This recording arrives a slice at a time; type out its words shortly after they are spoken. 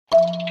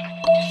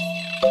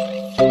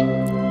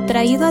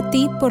Traído a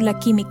ti por la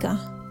química.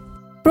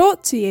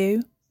 Brought to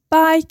you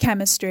by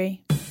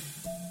chemistry.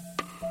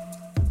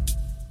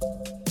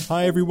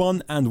 Hi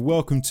everyone, and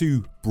welcome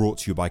to Brought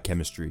to you by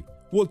Chemistry.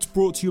 What's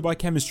brought to you by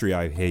chemistry,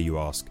 I hear you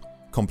ask?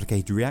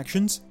 Complicated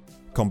reactions?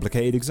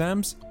 Complicated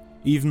exams?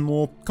 Even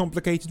more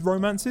complicated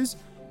romances?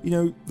 You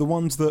know, the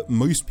ones that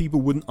most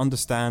people wouldn't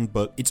understand,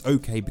 but it's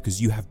okay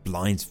because you have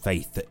blind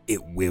faith that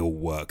it will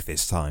work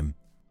this time.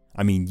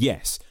 I mean,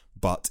 yes,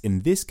 but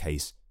in this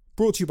case,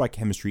 Brought to you by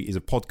Chemistry is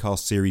a podcast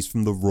series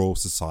from the Royal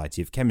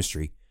Society of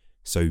Chemistry,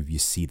 so you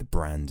see the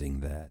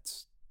branding there.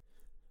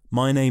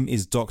 My name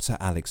is Dr.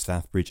 Alex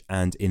Lathbridge,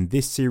 and in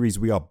this series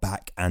we are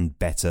back and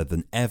better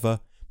than ever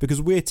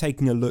because we're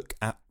taking a look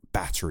at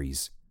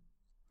batteries,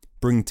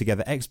 bringing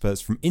together experts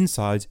from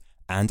inside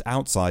and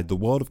outside the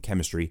world of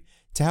chemistry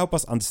to help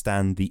us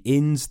understand the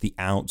ins, the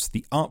outs,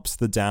 the ups,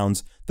 the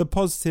downs, the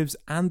positives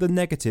and the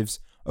negatives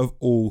of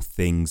all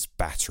things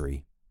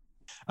battery.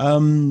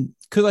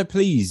 Could I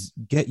please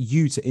get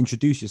you to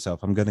introduce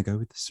yourself? I'm going to go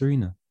with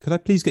Serena. Could I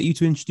please get you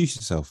to introduce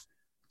yourself?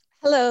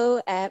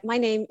 Hello, my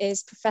name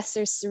is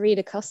Professor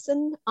Serena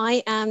Custon.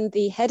 I am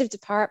the Head of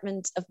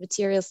Department of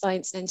Material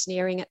Science and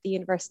Engineering at the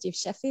University of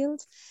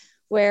Sheffield,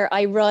 where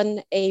I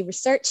run a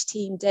research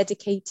team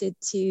dedicated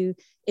to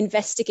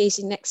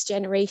investigating next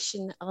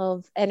generation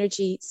of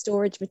energy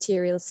storage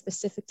materials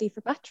specifically for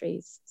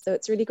batteries. So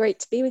it's really great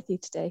to be with you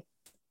today.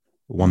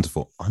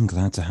 Wonderful. I'm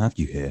glad to have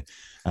you here.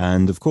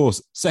 And of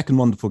course, second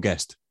wonderful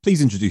guest,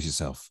 please introduce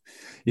yourself.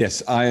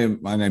 Yes,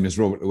 my name is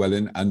Robert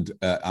Llewellyn, and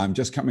I'm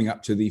just coming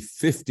up to the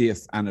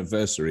 50th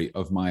anniversary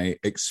of my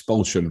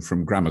expulsion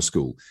from grammar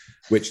school,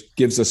 which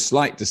gives a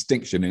slight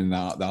distinction in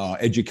the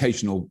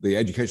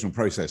educational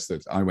process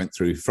that I went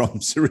through from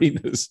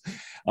Serena's.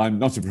 I'm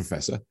not a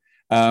professor.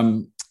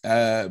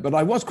 But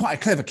I was quite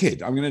a clever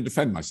kid. I'm going to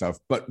defend myself,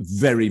 but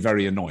very,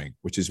 very annoying,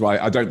 which is why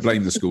I don't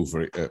blame the school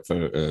for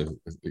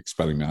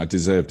expelling me. I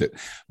deserved it.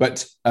 But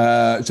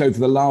so for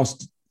the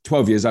last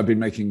 12 years, I've been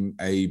making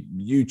a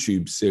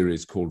YouTube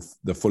series called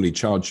The Fully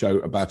Charged Show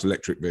about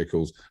electric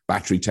vehicles,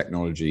 battery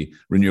technology,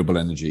 renewable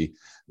energy,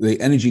 the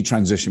energy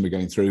transition we're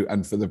going through.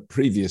 And for the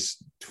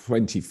previous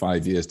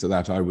 25 years to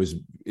that, I was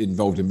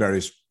involved in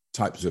various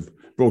types of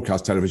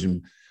broadcast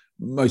television,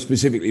 most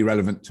specifically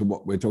relevant to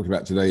what we're talking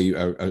about today,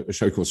 a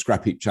show called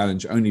Scrap Heap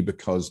Challenge, only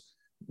because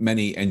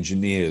many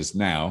engineers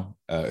now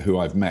who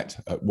I've met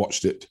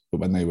watched it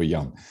when they were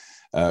young,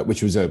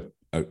 which was an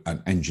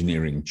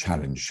engineering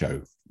challenge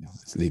show.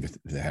 Let's leave it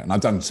there. And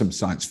I've done some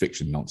science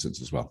fiction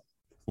nonsense as well.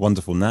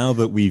 Wonderful. Now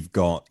that we've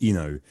got,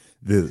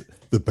 the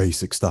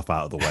basic stuff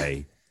out of the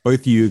way,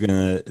 both of you are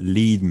going to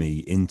lead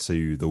me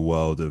into the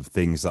world of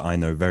things that I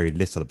know very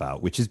little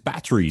about, which is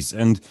batteries.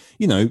 And,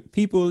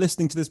 people are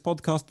listening to this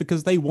podcast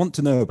because they want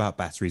to know about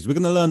batteries. We're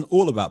going to learn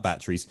all about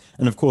batteries.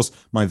 And of course,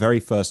 my very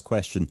first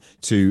question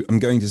I'm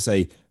going to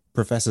say,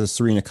 Professor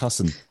Serena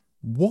Cusson,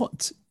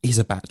 what is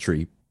a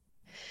battery?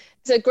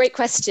 It's a great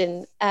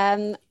question.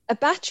 A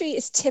battery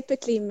is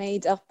typically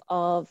made up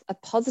of a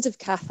positive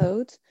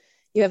cathode,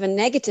 you have a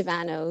negative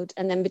anode,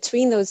 and then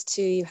between those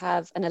two, you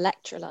have an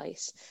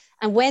electrolyte.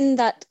 And when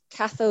that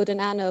cathode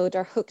and anode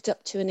are hooked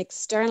up to an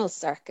external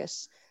circuit,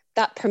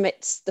 that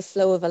permits the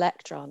flow of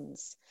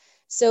electrons.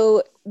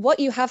 So what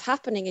you have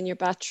happening in your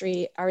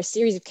battery are a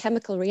series of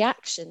chemical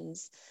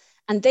reactions,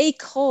 and they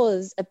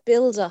cause a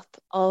buildup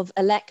of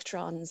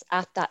electrons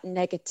at that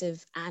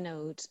negative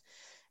anode.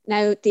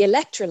 Now, the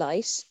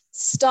electrolyte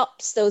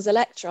stops those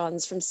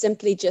electrons from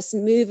simply just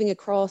moving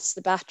across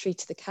the battery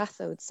to the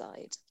cathode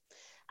side.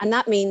 And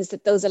that means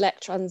that those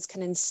electrons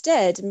can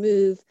instead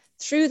move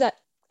through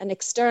an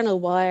external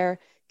wire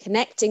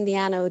connecting the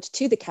anode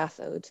to the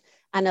cathode,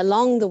 and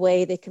along the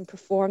way they can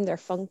perform their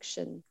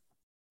function.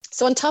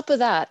 So on top of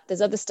that, there's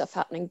other stuff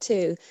happening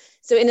too.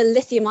 So in a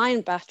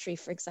lithium-ion battery,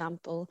 for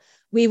example,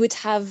 we would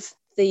have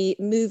the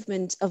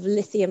movement of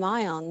lithium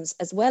ions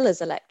as well as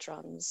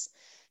electrons.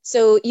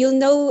 So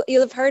you'll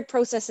have heard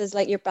processes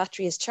like your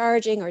battery is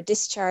charging or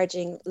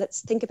discharging.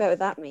 Let's think about what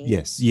that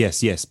means.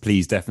 Yes,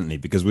 please, definitely,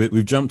 because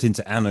we've jumped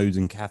into anodes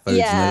and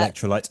cathodes and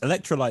electrolytes.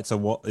 Electrolytes are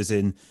what is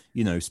in,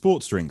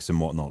 sports drinks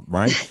and whatnot,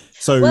 right?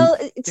 So well,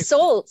 it's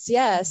salts,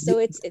 yeah. So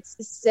it's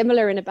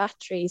similar in a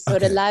battery. So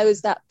It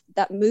allows that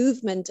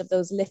movement of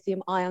those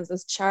lithium ions,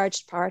 those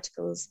charged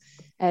particles,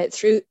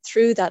 through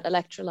that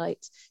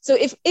electrolyte. So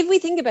if we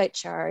think about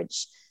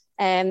charge,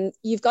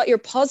 you've got your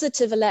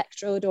positive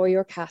electrode or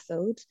your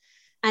cathode,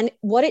 and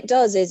what it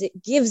does is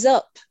it gives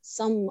up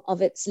some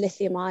of its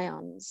lithium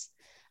ions,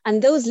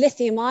 and those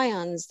lithium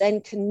ions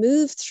then can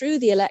move through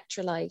the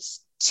electrolyte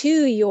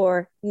to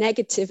your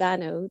negative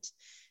anode.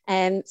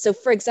 So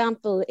for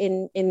example,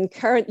 in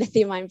current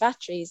lithium-ion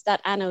batteries,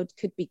 that anode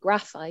could be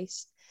graphite,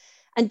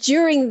 and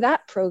during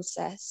that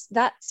process,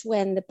 that's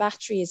when the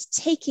battery is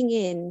taking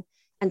in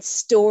and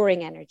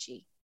storing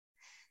energy.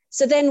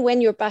 So then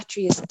when your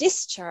battery is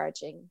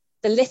discharging,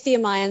 the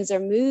lithium ions are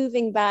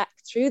moving back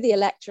through the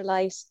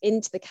electrolyte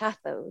into the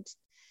cathode.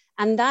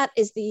 And that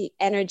is the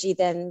energy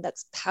then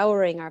that's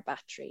powering our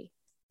battery.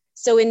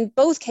 So in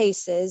both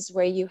cases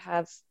where you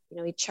have,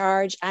 you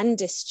charge and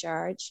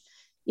discharge,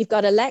 you've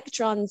got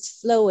electrons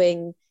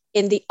flowing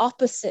in the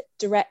opposite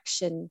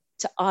direction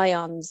to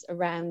ions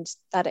around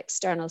that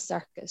external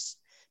circuit.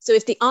 So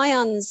if the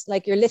ions,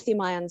 like your lithium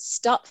ions,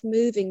 stop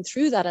moving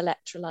through that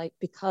electrolyte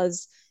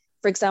because,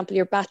 for example,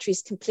 your battery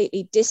is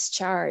completely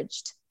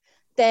discharged,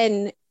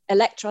 then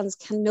electrons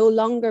can no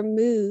longer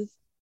move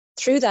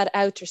through that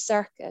outer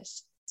circuit,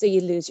 so you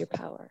lose your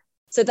power.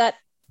 So that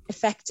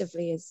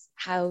effectively is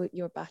how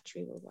your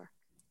battery will work.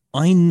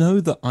 I know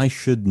that I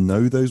should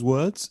know those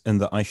words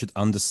and that I should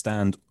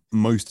understand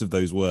most of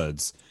those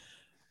words.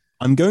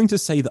 I'm going to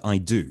say that I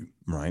do,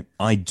 right?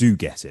 I do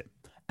get it.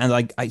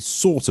 And I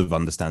sort of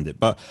understand it,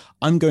 but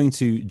I'm going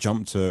to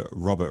jump to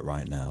Robert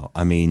right now.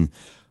 I mean,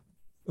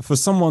 for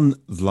someone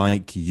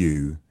like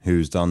you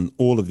who's done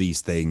all of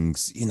these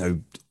things, you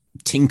know,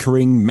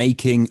 tinkering,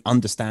 making,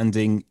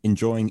 understanding,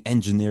 enjoying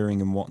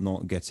engineering and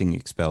whatnot, getting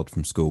expelled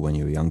from school when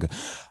you were younger,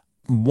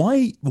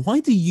 why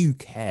do you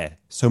care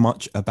so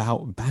much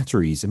about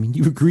batteries? I mean,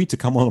 you agreed to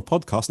come on a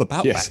podcast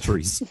about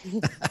batteries.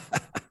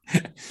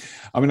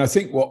 I mean, I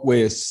think what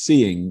we're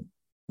seeing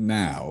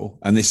now,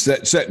 and this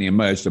certainly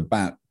emerged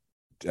about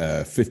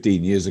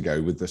 15 years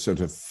ago with the sort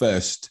of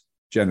first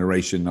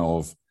generation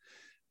of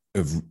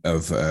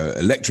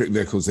electric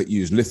vehicles that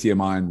use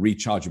lithium-ion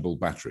rechargeable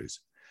batteries.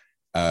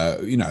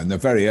 You know, and the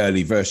very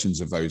early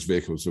versions of those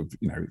vehicles were,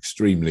 you know,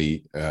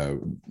 extremely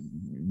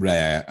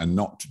rare and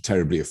not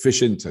terribly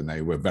efficient, and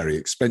they were very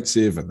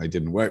expensive, and they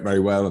didn't work very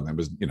well, and there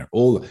was, you know,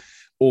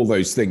 all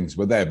those things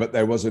were there. But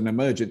there was an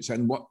emergence,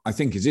 and what I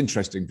think is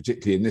interesting,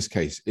 particularly in this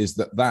case, is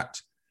that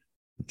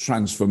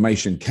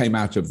transformation came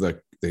out of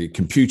the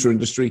computer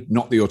industry,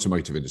 not the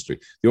automotive industry.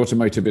 The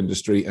automotive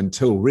industry,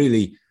 until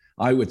really,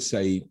 I would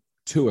say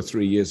 2 or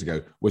 3 years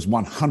ago, was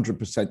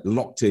 100%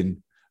 locked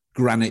in,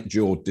 granite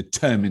jaw,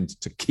 determined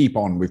to keep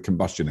on with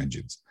combustion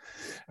engines,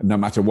 no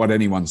matter what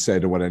anyone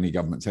said or what any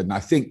government said. And I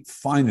think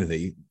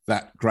finally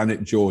that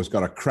granite jaw has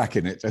got a crack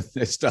in it, and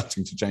they're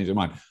starting to change their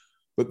mind.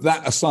 But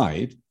that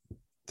aside,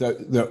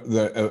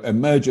 the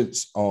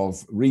emergence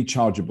of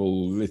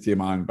rechargeable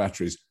lithium-ion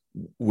batteries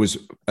was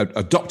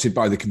adopted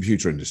by the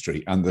computer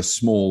industry and the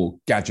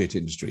small gadget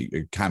industry,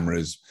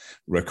 cameras,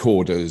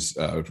 recorders,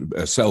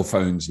 cell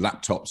phones,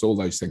 laptops, all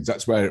those things.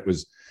 That's where it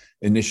was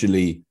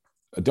initially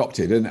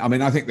adopted. And I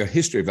mean, I think the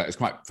history of that is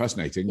quite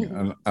fascinating.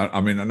 Mm-hmm. And I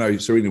mean, I know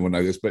Serena will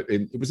know this, but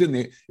it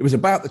was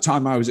about the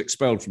time I was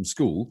expelled from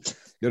school.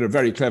 You had a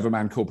very clever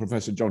man called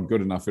Professor John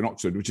Goodenough in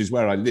Oxford, which is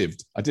where I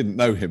lived. I didn't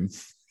know him,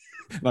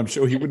 and I'm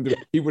sure he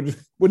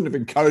wouldn't have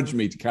encouraged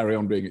me to carry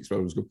on being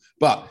expelled from school.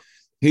 But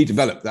he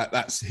developed that.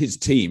 That's his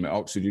team at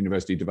Oxford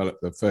University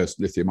developed the first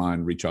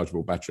lithium-ion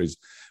rechargeable batteries,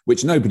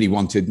 which nobody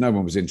wanted, no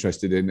one was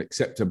interested in,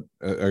 except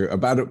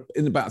about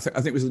I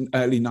think it was in the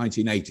early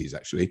 1980s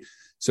actually.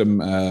 Some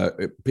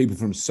people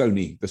from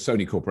Sony, the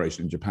Sony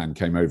Corporation in Japan,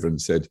 came over and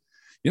said,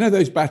 you know,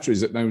 those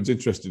batteries that no one's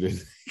interested in,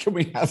 can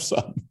we have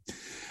some?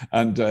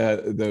 And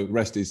the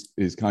rest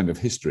is kind of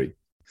history.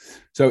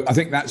 So I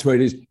think that's where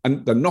it is.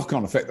 And the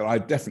knock-on effect that I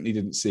definitely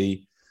didn't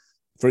see,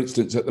 for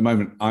instance, at the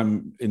moment,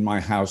 I'm in my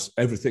house,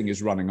 everything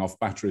is running off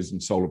batteries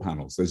and solar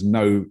panels.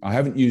 I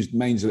haven't used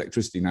mains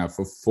electricity now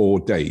for 4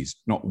 days.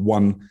 Not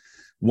one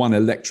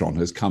electron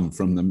has come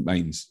from the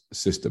mains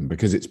system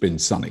because it's been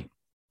sunny.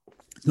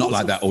 Not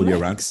like that all year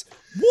round.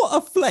 What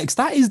a flex.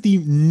 That is the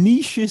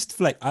nichest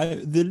flex.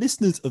 The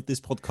listeners of this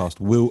podcast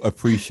will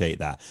appreciate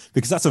that,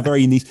 because that's a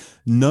very niche.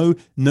 No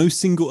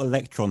single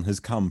electron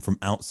has come from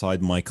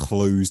outside my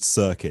closed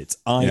circuit.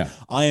 I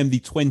am the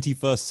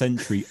 21st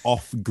century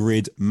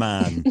off-grid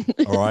man.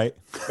 All right.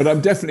 But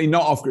I'm definitely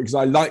not off-grid because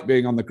I like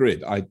being on the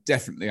grid.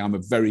 I'm a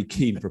very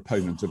keen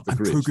proponent of the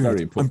grid. It's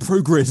very important.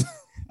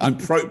 I'm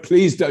pro-grid.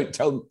 Please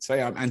don't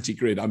say I'm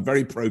anti-grid. I'm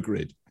very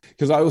pro-grid.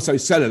 Because I also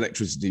sell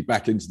electricity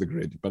back into the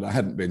grid, but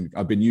I've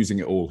been using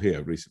it all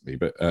here recently,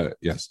 but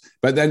yes.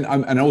 But then,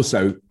 and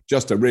also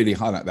just to really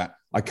highlight that,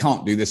 I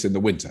can't do this in the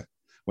winter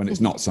when it's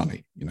not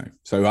sunny, you know.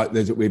 So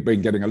we've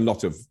been getting a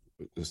lot of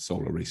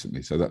solar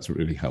recently, so that's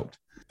really helped.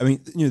 I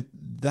mean, you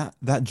know,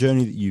 that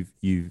journey that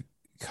you've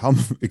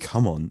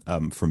come on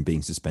from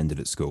being suspended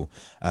at school,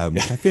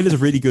 which I feel is a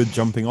really good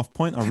jumping off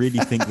point. I really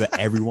think that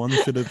everyone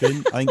should have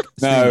been. I think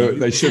no,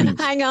 they shouldn't.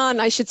 Hang on,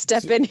 I should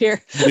step in here.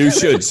 You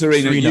should,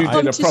 Serena. You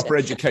did a proper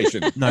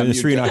education. No,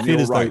 Serena,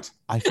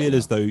 I feel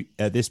as though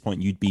at this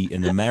point you'd be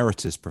an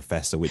emeritus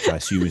professor, which I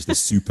assume is the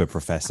super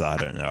professor. I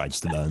don't know. I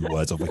just learned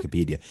words off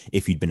Wikipedia.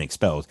 If you'd been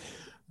expelled.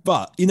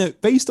 But, you know,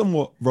 based on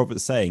what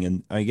Robert's saying,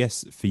 and I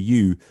guess for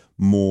you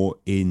more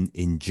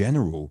in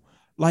general,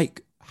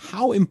 like,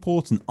 how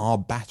important are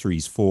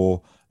batteries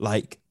for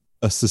like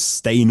a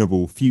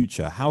sustainable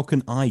future? How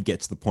can I get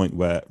to the point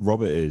where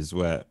Robert is,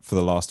 where for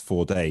the last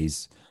 4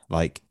 days,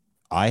 like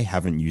I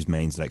haven't used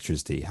mains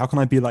electricity? How can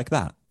I be like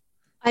that?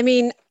 I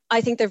mean, I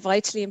think they're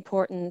vitally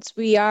important.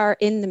 We are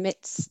in the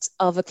midst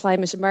of a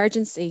climate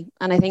emergency,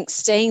 and I think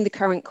staying the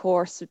current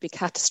course would be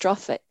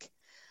catastrophic.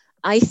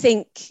 I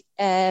think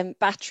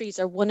batteries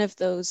are one of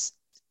those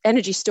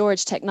energy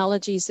storage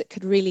technologies that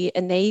could really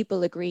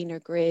enable a greener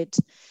grid.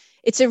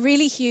 it's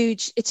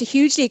a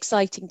hugely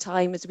exciting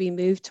time as we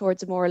move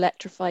towards a more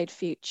electrified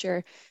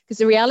future, because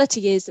the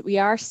reality is that we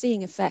are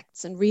seeing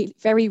effects and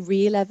very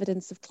real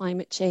evidence of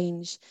climate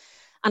change.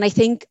 And I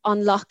think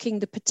unlocking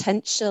the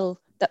potential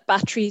that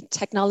battery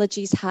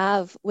technologies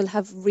will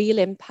have real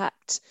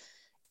impact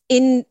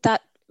in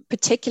that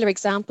particular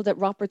example that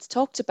Robert's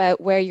talked about,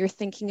 where you're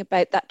thinking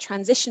about that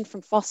transition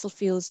from fossil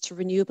fuels to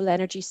renewable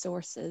energy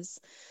sources.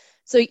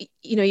 So,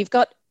 you've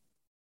got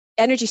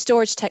energy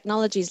storage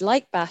technologies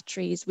like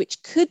batteries,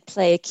 which could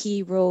play a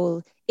key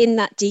role in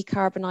that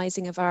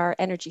decarbonising of our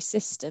energy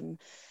system.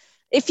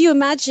 If you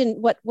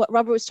imagine what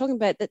Robert was talking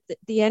about, that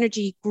the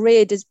energy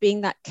grid as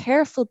being that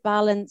careful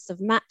balance of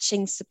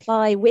matching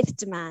supply with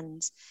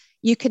demand,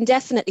 you can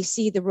definitely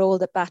see the role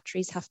that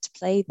batteries have to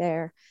play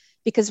there.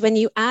 Because when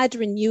you add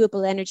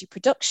renewable energy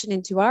production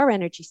into our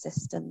energy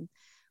system,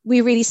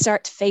 we really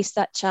start to face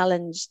that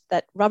challenge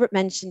that Robert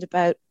mentioned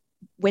about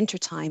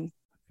wintertime.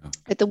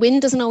 But the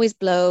wind doesn't always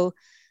blow.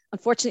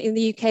 Unfortunately, in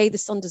the UK, the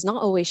sun does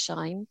not always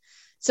shine.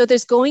 So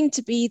there's going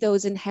to be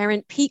those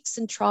inherent peaks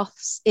and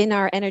troughs in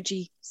our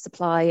energy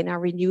supply, in our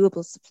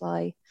renewable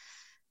supply.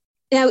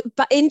 Now,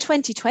 but in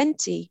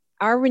 2020,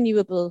 our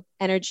renewable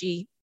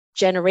energy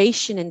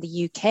generation in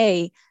the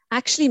UK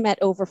actually met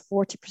over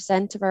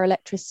 40% of our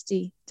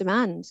electricity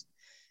demand.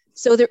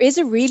 So there is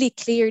a really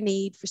clear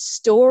need for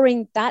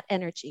storing that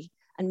energy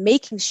and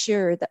making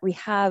sure that we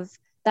have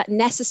that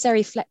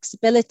necessary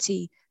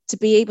flexibility to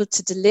be able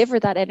to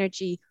deliver that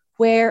energy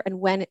where and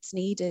when it's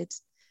needed.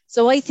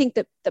 So I think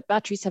that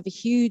batteries have a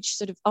huge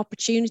sort of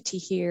opportunity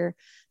here.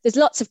 There's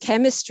lots of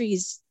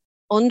chemistries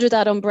under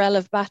that umbrella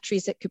of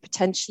batteries that could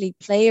potentially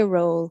play a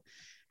role.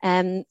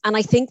 And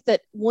I think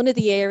that one of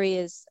the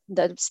areas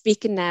that I'm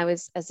speaking now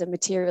is as a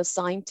materials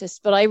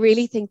scientist, but I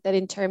really think that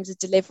in terms of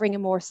delivering a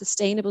more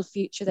sustainable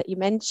future that you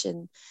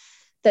mentioned,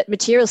 that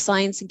material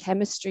science and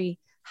chemistry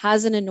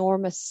has an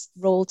enormous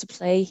role to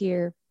play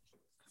here.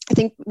 I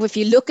think if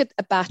you look at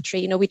a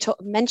battery, we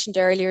mentioned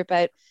earlier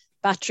about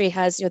battery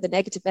has, the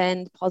negative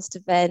end,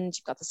 positive end,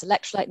 you've got this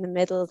electrolyte in the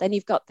middle, then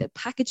you've got the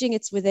packaging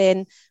it's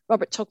within.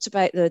 Robert talked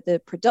about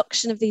the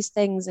production of these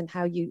things and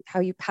how you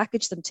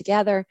package them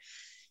together.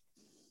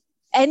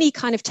 Any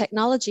kind of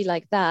technology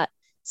like that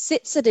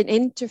sits at an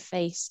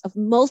interface of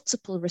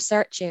multiple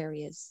research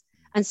areas.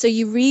 And so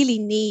you really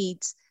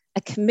need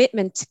a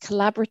commitment to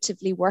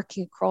collaboratively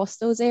working across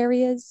those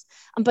areas.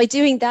 And by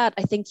doing that,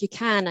 I think you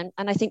can,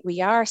 and I think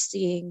we are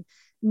seeing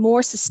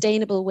more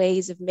sustainable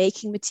ways of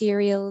making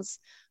materials.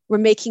 We're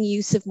making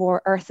use of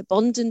more earth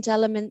abundant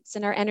elements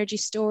in our energy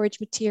storage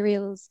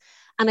materials.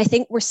 And I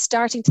think we're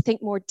starting to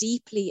think more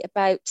deeply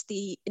about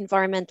the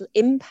environmental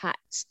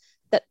impact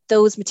that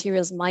those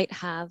materials might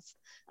have.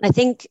 And I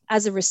think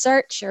as a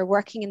researcher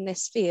working in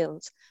this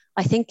field,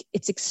 I think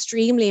it's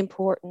extremely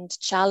important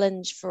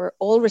challenge for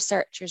all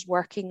researchers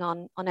working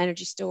on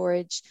energy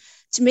storage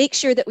to make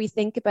sure that we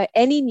think about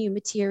any new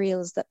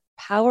materials that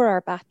power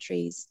our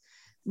batteries.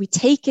 We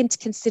take into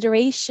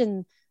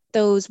consideration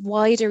those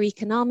wider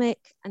economic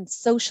and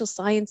social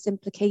science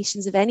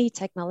implications of any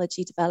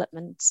technology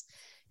development.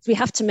 So we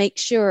have to make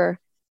sure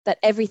that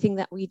everything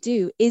that we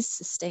do is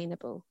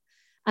sustainable.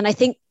 And I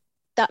think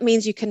that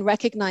means you can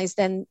recognize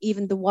then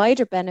even the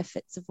wider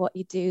benefits of what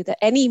you do, that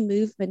any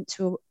movement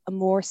to a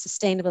more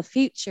sustainable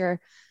future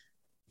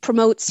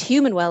promotes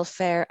human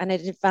welfare and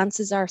it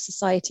advances our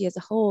society as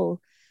a whole.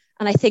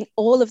 And I think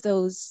all of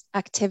those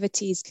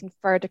activities can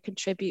further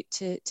contribute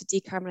to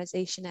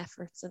decarbonisation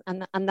efforts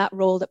and that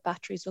role that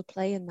batteries will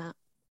play in that.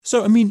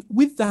 So,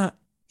 with that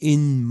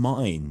in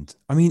mind,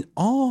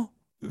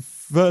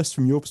 first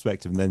from your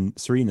perspective and then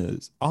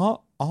Serena's,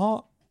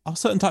 are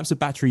certain types of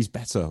batteries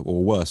better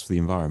or worse for the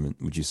environment,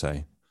 would you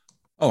say?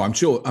 Oh, I'm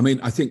sure.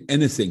 I think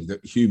anything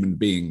that human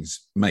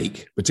beings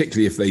make,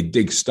 particularly if they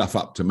dig stuff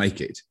up to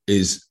make it,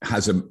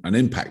 has an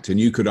impact. And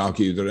you could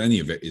argue that any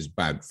of it is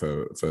bad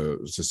for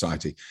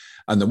society.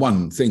 And the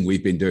one thing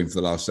we've been doing for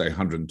the last, say,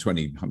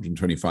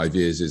 125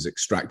 years is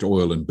extract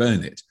oil and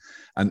burn it.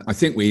 And I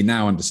think we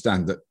now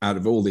understand that out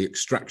of all the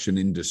extraction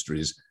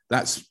industries,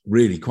 that's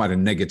really quite a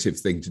negative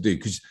thing to do,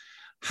 because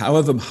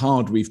however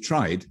hard we've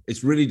tried,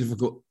 it's really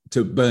difficult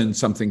to burn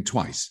something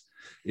twice.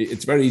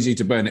 It's very easy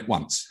to burn it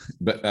once.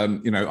 But,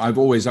 I've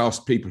always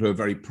asked people who are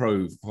very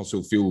pro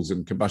fossil fuels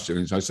and combustion,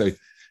 and I say,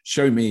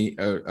 show me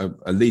a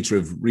litre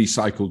of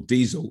recycled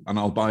diesel and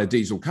I'll buy a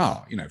diesel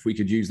car, if we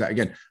could use that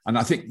again. And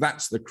I think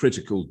that's the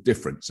critical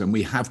difference. And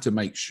we have to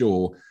make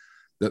sure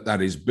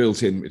that is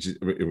built in, which is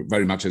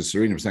very much as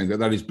Serena was saying,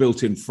 that is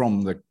built in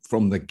from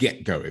the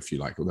get-go, if you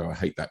like, although I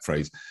hate that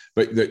phrase,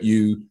 but that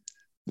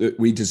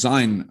we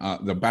design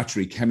the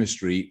battery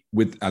chemistry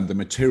and the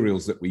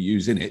materials that we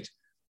use in it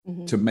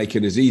to make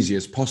it as easy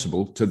as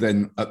possible to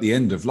then, at the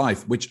end of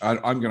life, which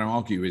I'm going to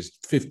argue is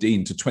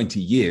 15 to 20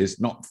 years,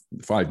 not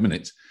 5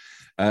 minutes,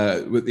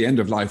 at the end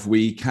of life,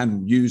 we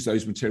can use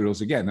those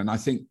materials again. And I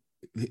think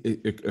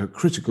a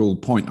critical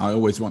point I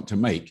always want to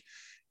make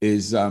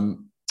is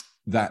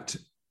that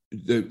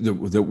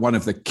the one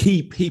of the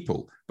key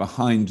people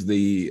behind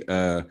the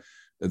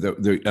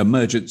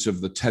emergence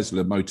of the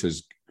Tesla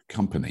Motors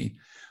company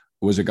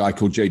was a guy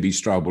called JB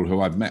Straubel,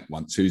 who I've met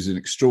once, who's an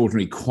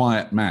extraordinary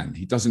quiet man.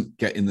 He doesn't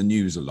get in the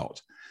news a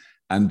lot.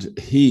 And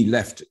he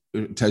left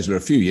Tesla a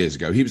few years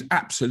ago. He was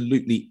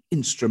absolutely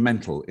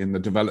instrumental in the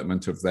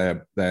development of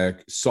their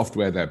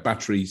software, their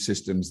battery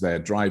systems, their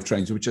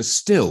drivetrains, which are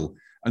still,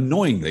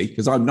 annoyingly,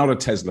 because I'm not a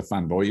Tesla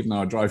fanboy, even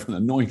though I drive them,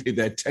 annoyingly,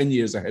 they're 10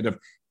 years ahead of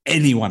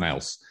anyone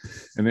else.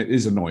 And it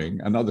is annoying.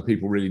 And other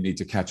people really need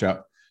to catch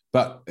up.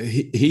 But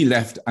he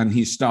left and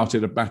he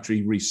started a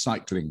battery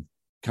recycling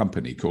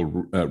company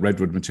called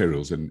Redwood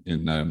Materials in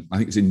I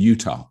think it's in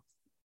Utah,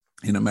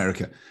 in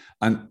America.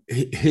 And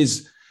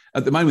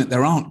at the moment,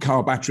 there aren't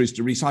car batteries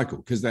to recycle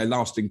because they're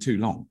lasting too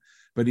long.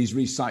 But he's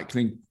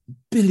recycling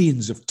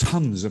billions of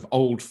tons of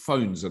old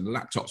phones and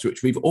laptops,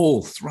 which we've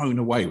all thrown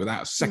away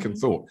without a second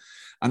thought.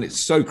 And it's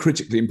so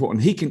critically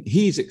important.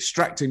 He's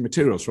extracting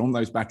materials from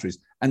those batteries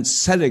and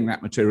selling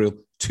that material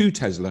to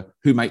Tesla,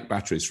 who make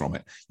batteries from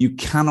it. You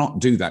cannot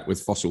do that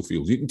with fossil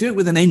fuels. You can do it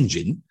with an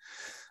engine.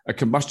 A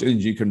combustion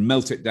engine, you can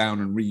melt it down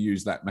and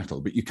reuse that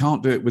metal, but you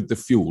can't do it with the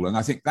fuel. And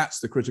I think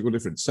that's the critical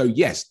difference. So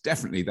yes,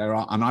 definitely there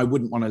are, and I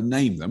wouldn't want to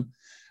name them.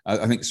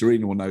 I think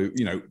Serena will know,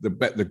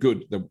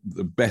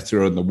 the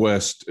better and the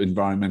worst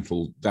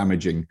environmental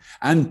damaging,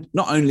 and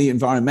not only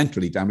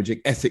environmentally damaging,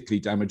 ethically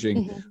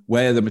damaging,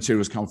 where the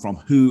materials come from,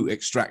 who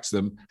extracts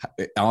them,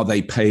 are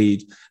they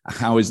paid,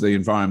 how is the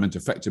environment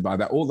affected by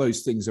that? All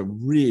those things are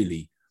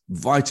really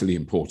vitally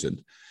important,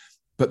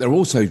 but they're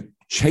also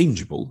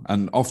changeable,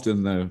 and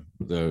often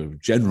the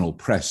general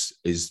press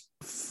is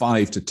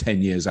 5 to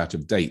 10 years out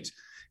of date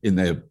in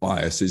their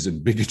biases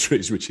and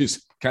bigotries, which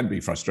can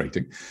be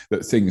frustrating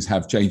that things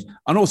have changed.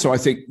 And also, I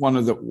think one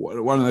of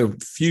the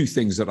few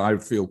things that I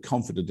feel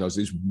confident does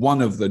is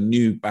one of the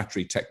new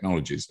battery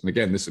technologies. And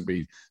again, this would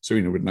be,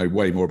 Serena would know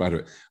way more about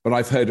it, but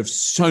I've heard of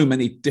so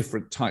many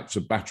different types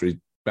of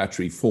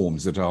battery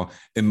forms that are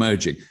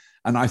emerging.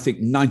 And I think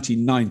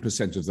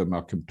 99% of them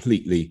are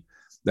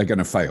they're going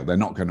to fail. They're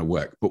not going to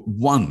work. But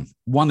one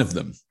of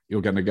them,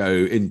 you're going to go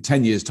in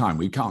 10 years' time.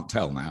 We can't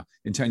tell now.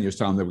 In 10 years'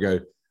 time, they'll go,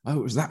 oh,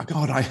 was that?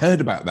 God, I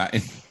heard about that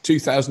in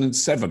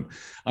 2007.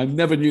 I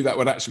never knew that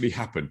would actually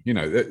happen.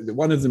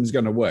 One of them is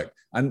going to work.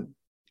 And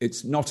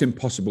it's not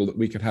impossible that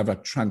we could have a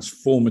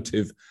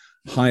transformative,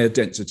 higher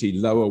density,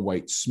 lower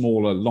weight,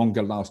 smaller,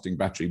 longer lasting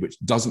battery, which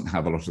doesn't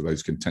have a lot of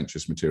those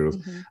contentious materials.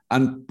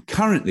 And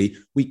currently,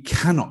 we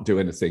cannot do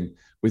anything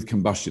with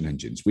combustion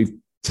engines. We've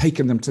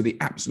taken them to the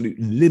absolute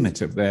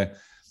limit of their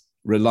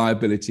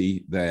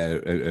reliability,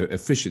 their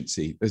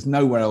efficiency. There's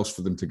nowhere else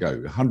for them to go.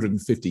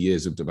 150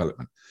 years of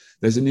development.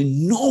 There's an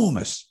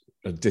enormous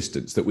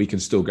distance that we can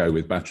still go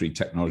with battery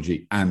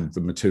technology and the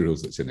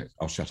materials that's in it.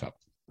 I'll shut up.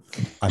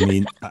 I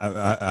mean,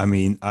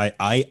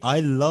 I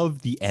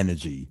love the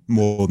energy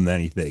more than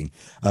anything.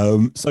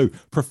 So,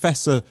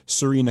 Professor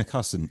Serena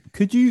Cusson,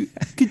 could you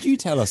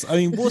tell us? I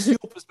mean, what's your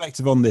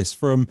perspective on this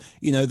from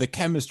the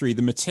chemistry,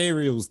 the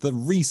materials, the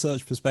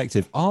research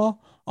perspective? Are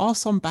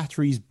some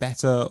batteries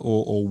better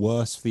or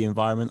worse for the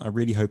environment? I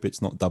really hope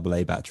it's not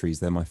AA batteries.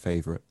 They're my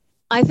favorite.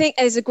 I think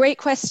it's a great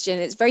question.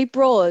 It's very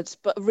broad,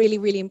 but really,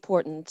 really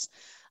important.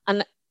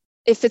 And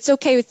if it's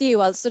okay with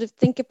you, I'll sort of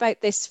think about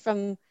this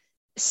from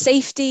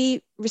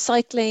safety,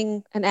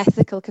 recycling, and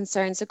ethical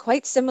concerns are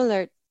quite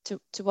similar to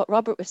what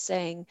Robert was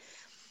saying.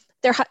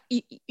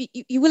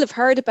 You will have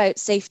heard about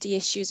safety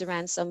issues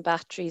around some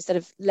batteries that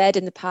have led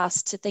in the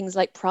past to things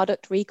like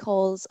product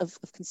recalls of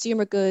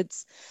consumer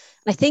goods.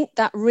 And I think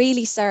that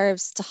really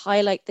serves to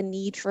highlight the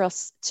need for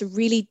us to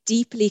really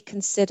deeply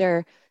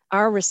consider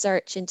our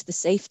research into the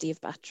safety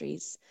of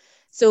batteries.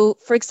 So,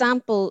 for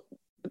example,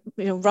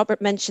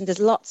 Robert mentioned there's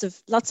lots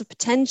of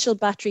potential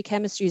battery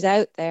chemistries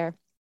out there.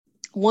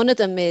 One of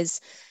them is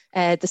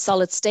the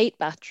solid state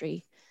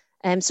battery.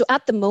 So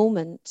at the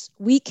moment,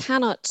 we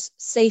cannot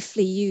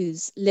safely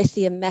use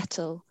lithium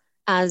metal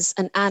as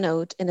an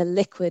anode in a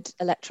liquid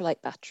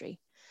electrolyte battery.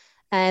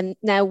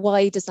 Now,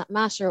 why does that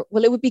matter?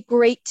 Well, it would be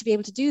great to be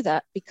able to do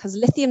that because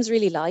lithium's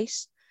really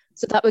light.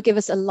 So that would give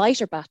us a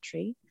lighter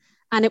battery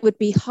and it would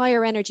be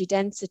higher energy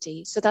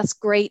density. So that's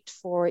great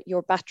for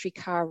your battery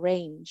car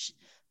range.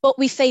 But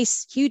we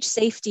face huge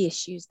safety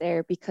issues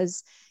there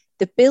because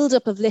the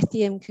buildup of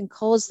lithium can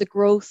cause the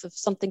growth of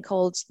something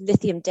called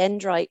lithium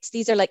dendrites.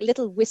 These are like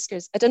little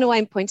whiskers. I don't know why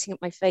I'm pointing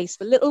at my face,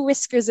 but little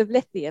whiskers of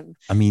lithium.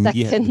 I mean,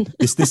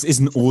 this is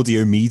an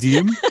audio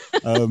medium.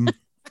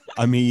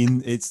 I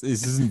mean, this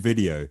isn't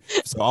video,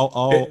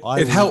 so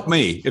it helped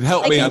me. It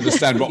helped me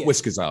understand what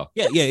whiskers are.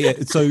 Yeah.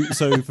 So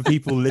for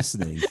people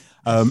listening,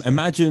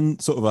 imagine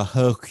sort of a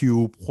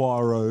Hercule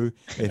Poirot.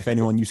 If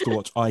anyone used to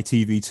watch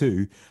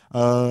ITV2,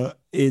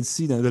 it's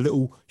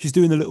she's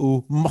doing the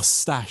little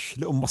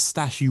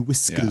mustachy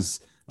whiskers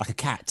like a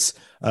cat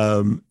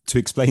to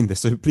explain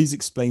this. So please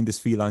explain this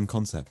feline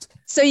concept.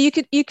 So you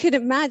could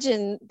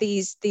imagine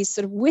these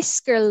sort of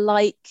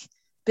whisker-like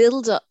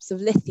buildups of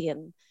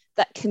lithium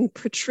that can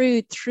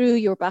protrude through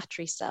your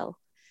battery cell.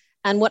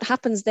 And what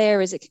happens there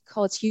is it can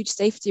cause huge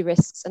safety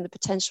risks and the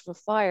potential for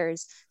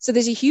fires. So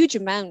there's a huge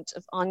amount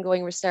of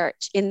ongoing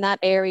research in that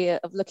area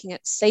of looking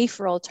at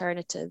safer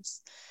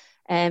alternatives.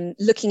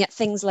 looking at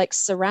things like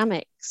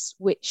ceramics,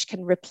 which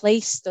can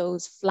replace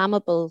those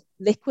flammable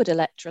liquid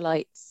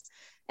electrolytes,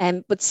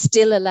 but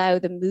still allow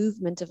the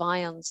movement of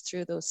ions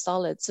through those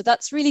solids. So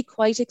that's really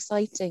quite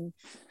exciting.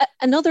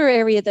 Another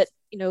area that,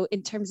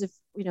 in terms of,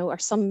 are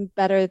some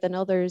better than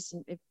others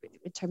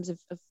in terms of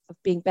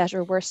being better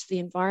or worse for the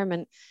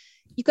environment,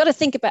 you've got to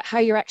think about how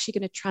you're actually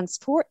going to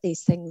transport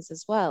these things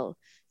as well.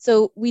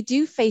 So we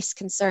do face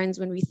concerns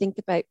when we think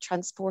about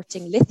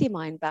transporting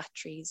lithium-ion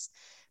batteries,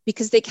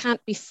 because they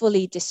can't be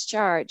fully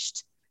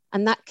discharged,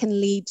 and that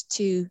can lead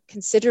to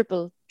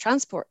considerable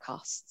transport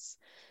costs.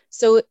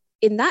 So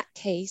in that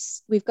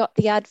case, we've got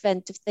the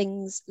advent of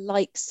things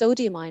like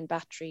sodium-ion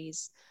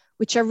batteries,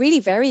 which are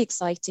really very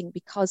exciting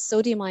because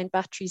sodium-ion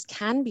batteries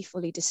can be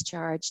fully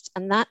discharged,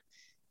 and that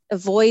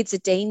avoids a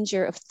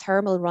danger of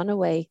thermal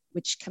runaway,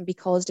 which can be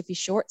caused if you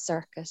short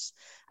circuit.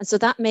 And so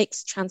that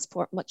makes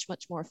transport much,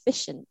 much more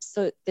efficient.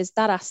 So there's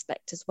that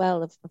aspect as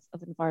well of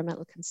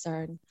environmental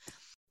concern.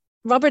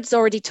 Robert's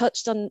already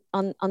touched on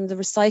the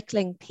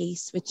recycling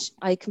piece, which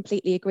I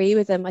completely agree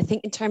with him. I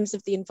think in terms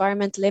of the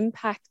environmental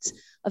impact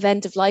of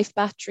end-of-life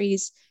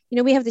batteries,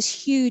 we have this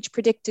huge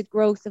predicted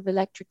growth of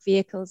electric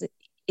vehicles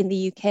in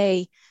the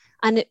UK,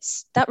 and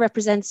that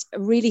represents a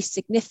really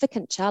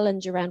significant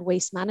challenge around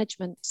waste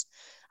management.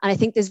 And I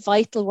think there's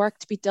vital work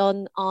to be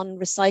done on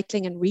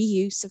recycling and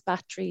reuse of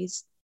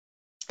batteries.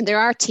 And there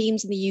are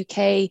teams in the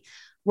UK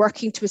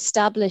working to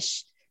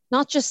establish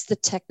not just the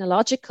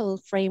technological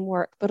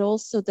framework, but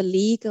also the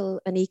legal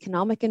and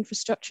economic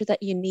infrastructure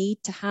that you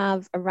need to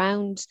have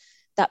around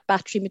that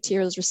battery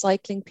materials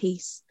recycling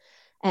piece.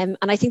 And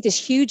I think there's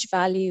huge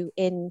value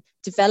in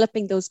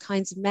developing those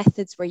kinds of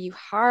methods where you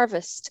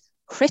harvest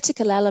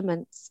critical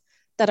elements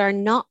that are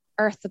not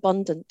earth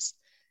abundant.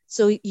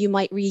 So you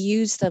might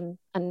reuse them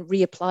and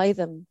reapply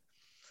them.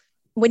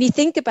 When you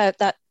think about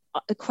that,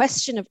 the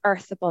question of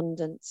earth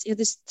abundance,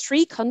 there's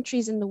 3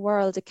 countries in the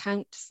world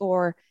account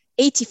for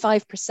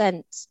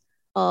 85%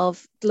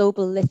 of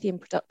global lithium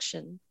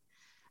production.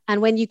 And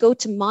when you go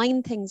to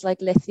mine things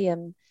like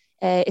lithium,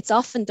 it's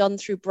often done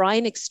through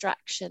brine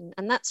extraction,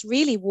 and that's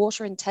really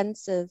water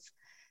intensive.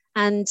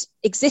 And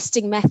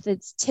existing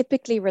methods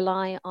typically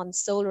rely on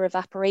solar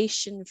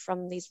evaporation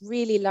from these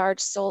really large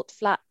salt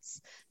flats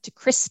to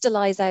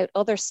crystallize out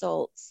other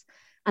salts.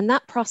 And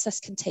that process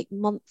can take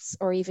months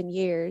or even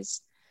years.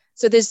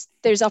 So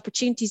there's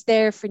opportunities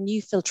there for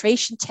new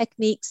filtration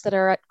techniques that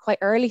are at quite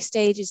early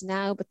stages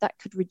now, but that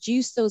could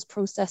reduce those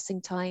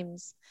processing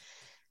times.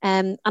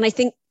 And I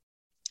think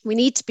we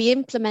need to be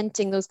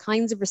implementing those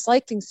kinds of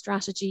recycling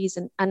strategies.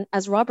 And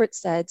as Robert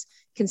said,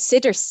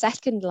 consider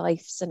second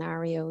life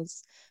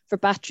scenarios for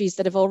batteries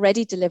that have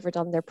already delivered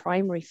on their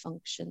primary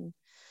function.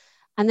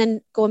 And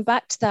then going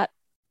back to that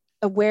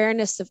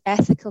awareness of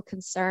ethical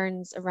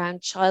concerns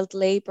around child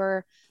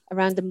labor,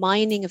 around the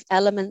mining of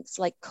elements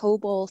like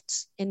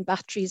cobalt in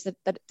batteries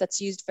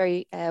that's used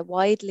very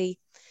widely,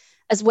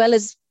 as well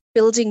as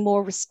building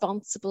more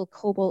responsible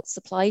cobalt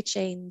supply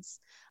chains.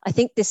 I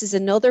think this is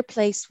another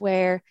place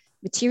where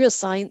material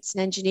science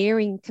and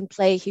engineering can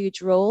play a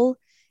huge role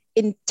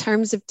in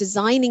terms of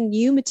designing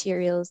new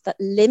materials that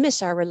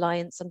limit our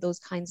reliance on those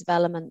kinds of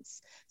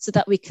elements so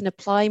that we can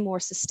apply more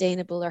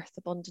sustainable earth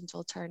abundant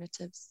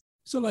alternatives.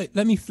 So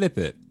let me flip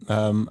it.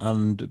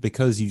 And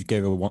because you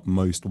gave a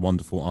most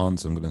wonderful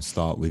answer, I'm going to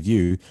start with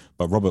you,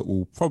 but Robert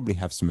will probably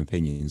have some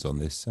opinions on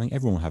this. I think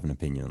everyone will have an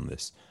opinion on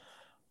this.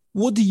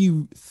 What do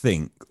you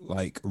think,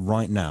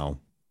 right now,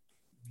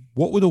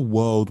 what would a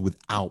world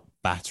without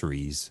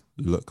batteries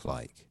look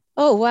like?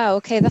 Oh, wow.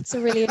 Okay, that's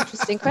a really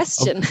interesting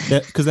question.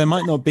 Because there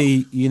might not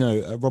be,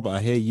 Robert, I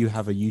hear you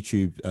have a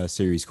YouTube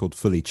series called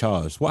Fully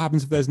Charged. What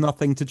happens if there's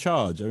nothing to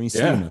charge? I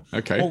mean,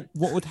 okay.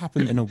 What would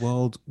happen in a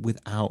world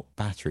without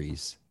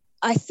batteries?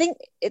 I think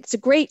it's a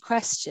great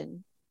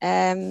question.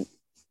 And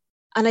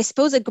I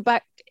suppose I go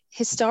back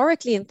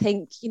historically and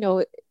think,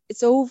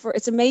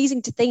 it's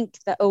amazing to think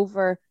that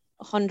over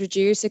 100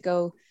 years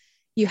ago,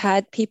 you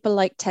had people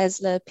like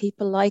Tesla,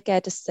 people like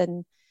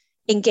Edison,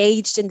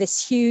 engaged in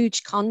this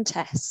huge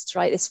contest,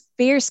 right? This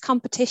fierce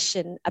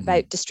competition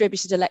about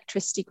distributed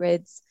electricity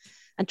grids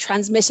and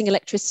transmitting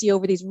electricity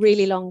over these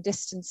really long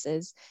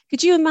distances.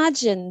 Could you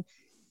imagine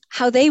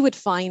how they would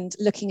find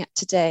looking at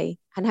today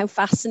and how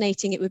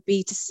fascinating it would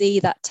be to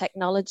see that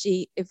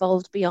technology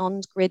evolved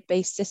beyond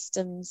grid-based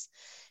systems?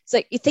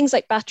 So things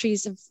like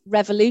batteries have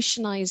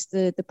revolutionized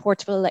the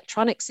portable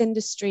electronics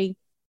industry.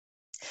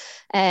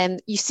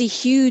 You see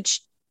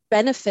huge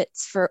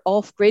benefits for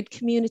off-grid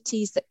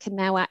communities that can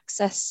now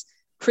access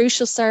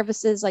crucial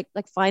services like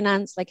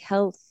finance, like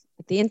health,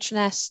 like the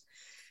internet.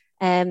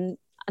 And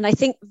I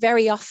think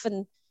very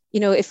often,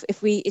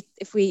 if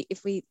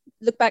we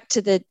look back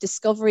to the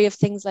discovery of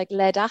things like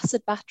lead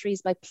acid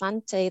batteries by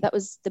Planté, that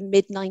was the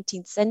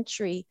mid-19th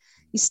century,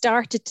 you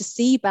started to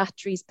see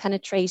batteries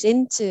penetrate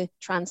into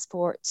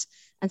transport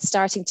and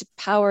starting to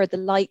power the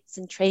lights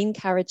and train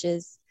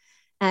carriages.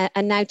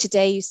 And now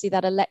today you see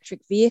that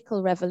electric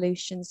vehicle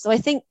revolution. So I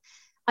think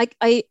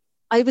I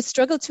would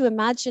struggle to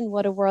imagine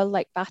what a world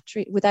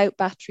without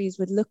batteries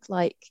would look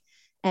like.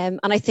 And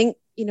I think,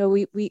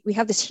 we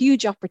have this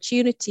huge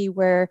opportunity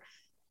where,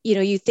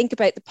 you think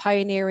about the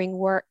pioneering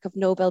work of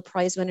Nobel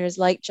Prize winners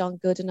like John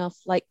Goodenough,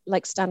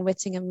 like Stan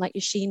Whittingham, like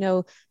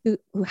Yoshino, who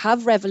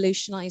have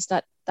revolutionized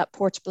that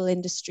portable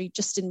industry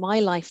just in my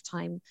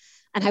lifetime,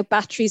 and how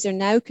batteries are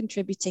now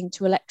contributing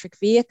to electric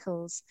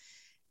vehicles.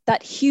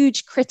 That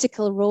huge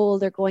critical role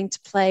they're going to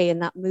play in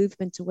that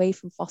movement away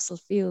from fossil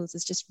fuels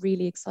is just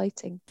really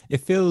exciting.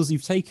 It feels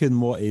you've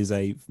taken what is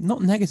a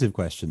not negative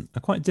question, a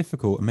quite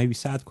difficult and maybe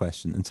sad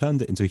question, and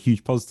turned it into a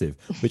huge positive,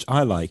 which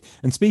I like.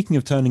 And speaking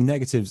of turning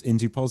negatives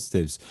into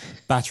positives,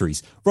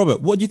 batteries.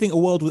 Robert, what do you think a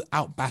world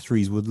without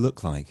batteries would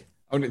look like?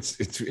 Oh, and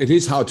it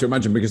is hard to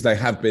imagine because they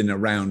have been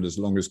around as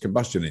long as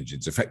combustion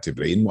engines,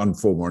 effectively, in one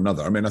form or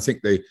another. I mean, I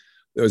think there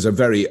was a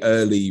very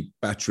early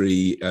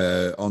battery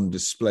on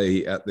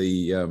display at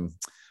the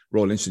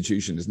Royal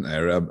Institution, isn't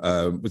there?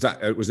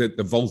 Was it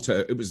the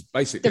Volta? It was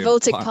basically the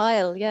Voltic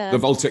pile, yeah. The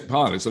Voltic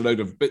pile. It's a load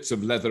of bits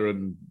of leather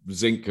and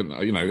zinc, and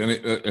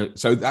and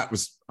so that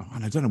was.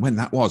 I don't know when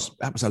that was.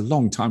 That was a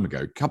long time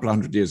ago, a couple of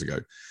 100 years ago.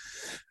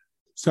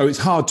 So it's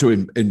hard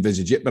to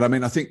envisage it, but I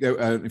mean, I think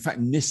in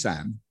fact,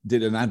 Nissan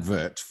did an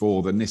advert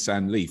for the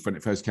Nissan Leaf when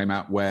it first came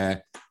out,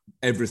 where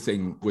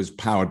everything was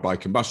powered by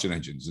combustion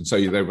engines. And so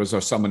there was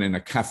someone in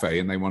a cafe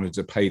and they wanted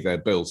to pay their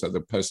bill. So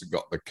the person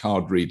got the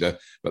card reader,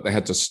 but they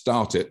had to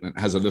start it, and it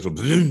has a little and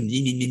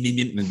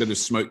a bit of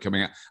smoke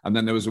coming out. And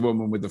then there was a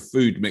woman with a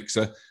food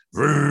mixer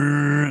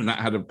and that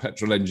had a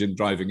petrol engine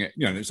driving it.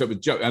 So it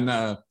was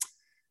and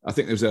I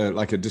think there was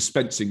a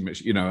dispensing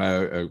machine,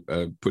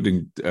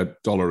 putting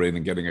 $1 in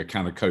and getting a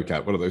can of Coke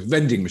out. One of those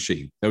vending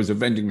machine. There was a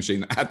vending machine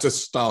that had to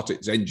start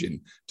its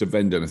engine to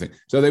vend anything.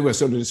 So they were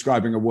sort of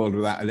describing a world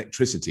without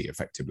electricity,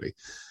 effectively,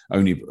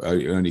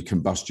 only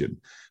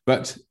combustion.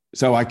 But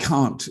so I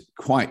can't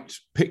quite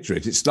picture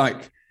it. It's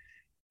like,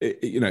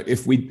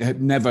 if we had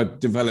never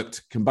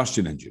developed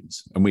combustion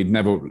engines and we'd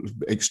never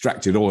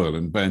extracted oil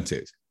and burnt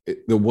it,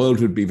 the world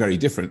would be very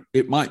different.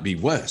 It might be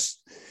worse,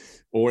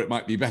 or it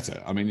might be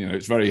better. I mean,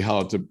 it's very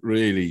hard to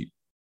really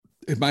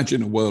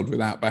imagine a world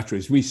without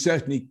batteries. We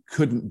certainly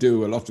couldn't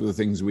do a lot of the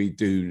things we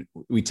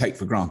take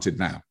for granted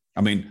now.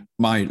 I mean,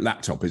 my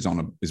laptop is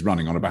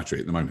running on a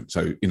battery at the moment.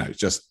 So,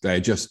 they're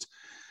just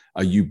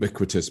a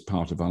ubiquitous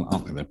part of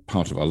aren't they? They're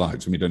part of our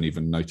lives, and we don't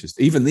even notice.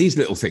 Even these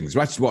little things,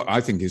 that's what I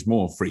think is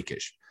more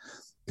freakish,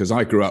 because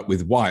I grew up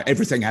with wire.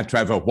 Everything had to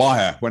have a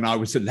wire when I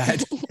was a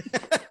lad.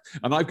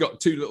 And I've got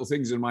two little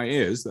things in my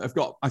ears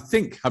that I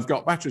think have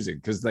got batteries in,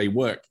 because they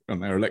work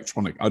and they're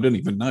electronic. I don't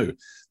even know.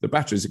 The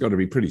batteries have got to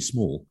be pretty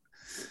small.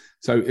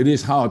 So it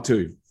is hard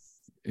to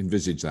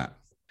envisage that.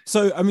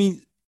 So, I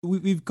mean,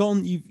 you've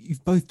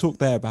both talked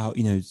there about,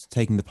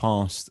 taking the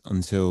past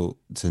until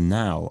to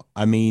now.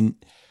 I mean,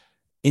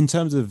 in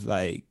terms of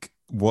like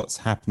what's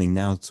happening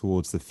now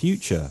towards the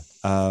future,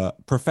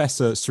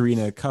 Professor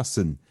Serena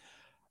Cusson,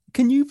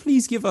 can you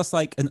please give us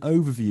like an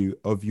overview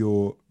of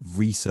your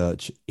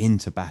research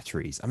into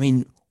batteries? I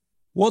mean,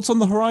 what's on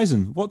the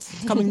horizon?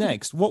 What's coming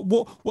next?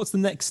 What's the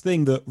next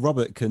thing that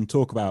Robert can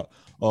talk about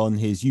on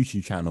his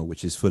YouTube channel,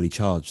 which is fully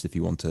charged if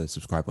you want to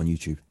subscribe on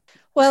YouTube?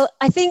 Well,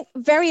 I think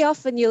very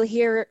often you'll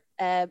hear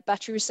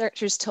battery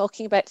researchers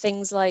talking about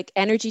things like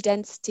energy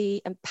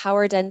density and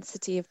power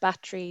density of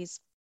batteries.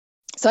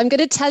 So I'm going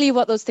to tell you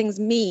what those things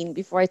mean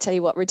before I tell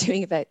you what we're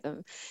doing about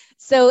them.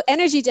 So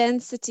energy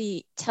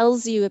density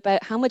tells you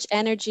about how much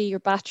energy your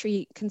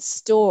battery can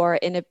store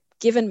in a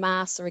given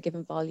mass or a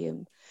given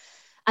volume.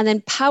 And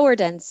then power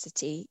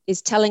density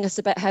is telling us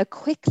about how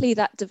quickly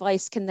that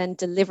device can then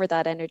deliver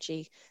that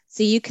energy.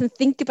 So you can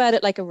think about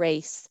it like a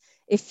race.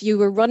 If you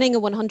were running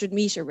a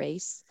 100-meter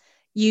race,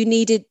 you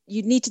need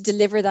to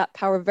deliver that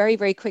power very,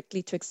 very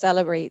quickly to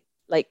accelerate,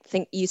 like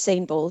think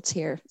Usain Bolt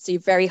here. So you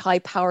have very high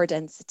power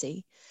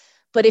density.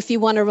 But if you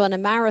want to run a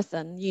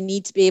marathon, you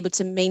need to be able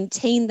to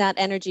maintain that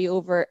energy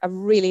over a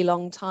really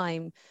long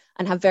time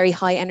and have very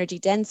high energy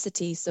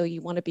density. So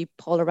you want to be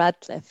Paula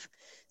Radcliffe.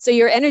 So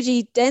your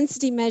energy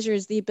density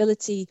measures the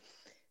ability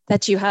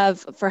that you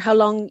have for how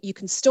long you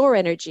can store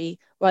energy,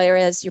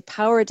 whereas your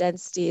power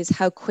density is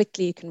how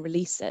quickly you can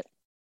release it.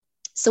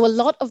 So a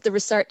lot of the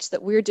research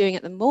that we're doing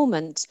at the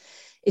moment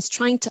is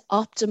trying to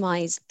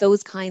optimize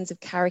those kinds of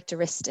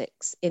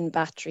characteristics in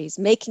batteries,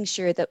 making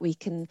sure that we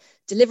can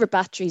deliver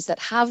batteries that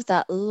have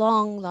that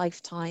long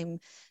lifetime,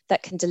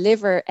 that can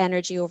deliver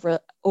energy over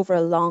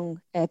a long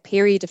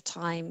period of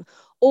time,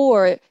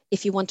 or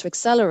if you want to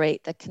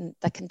accelerate, that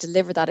can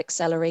deliver that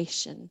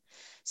acceleration.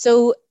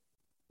 So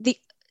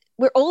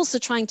we're also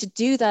trying to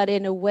do that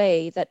in a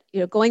way that,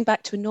 going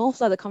back to an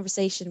awful lot of the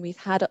conversation we've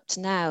had up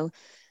to now,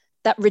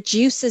 that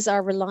reduces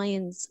our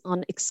reliance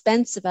on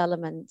expensive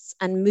elements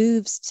and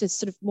moves to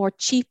sort of more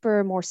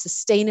cheaper, more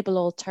sustainable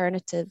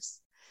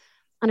alternatives.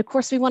 And of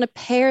course, we want to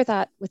pair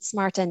that with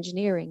smart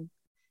engineering.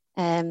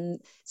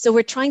 So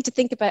we're trying to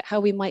think about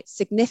how we might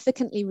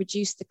significantly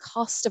reduce the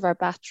cost of our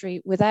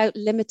battery without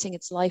limiting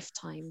its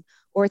lifetime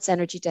or its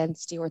energy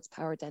density or its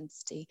power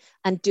density,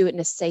 and do it in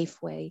a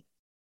safe way.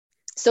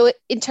 So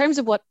in terms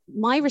of what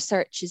my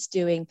research is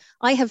doing,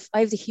 I have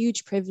the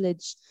huge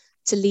privilege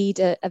to lead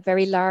a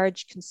very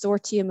large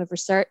consortium of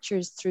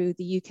researchers through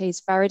the UK's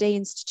Faraday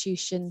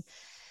Institution.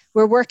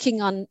 We're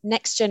working on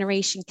next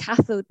generation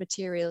cathode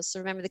materials. So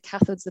remember, the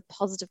cathode's the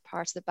positive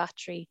part of the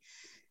battery.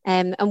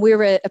 And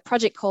we're a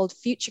project called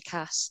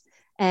FutureCat.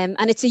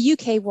 And it's a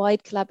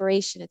UK-wide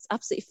collaboration.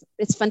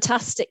 It's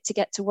fantastic to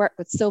get to work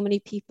with so many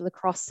people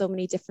across so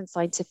many different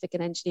scientific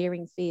and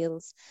engineering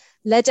fields,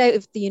 led out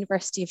of the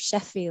University of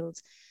Sheffield.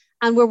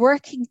 And we're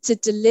working to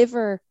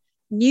deliver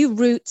new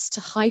routes to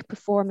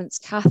high-performance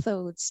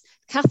cathodes.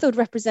 Cathode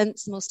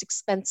represents the most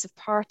expensive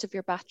part of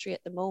your battery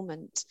at the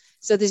moment.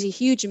 So there's a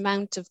huge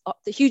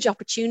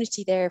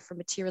opportunity there for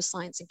material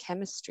science and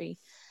chemistry.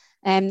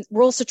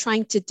 We're also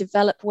trying to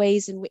develop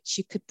ways in which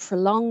you could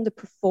prolong the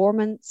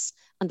performance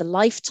and the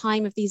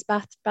lifetime of these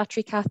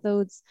battery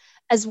cathodes,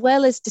 as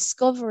well as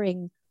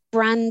discovering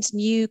brand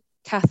new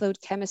cathode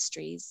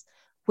chemistries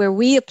where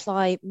we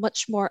apply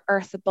much more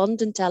earth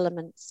abundant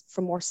elements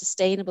for more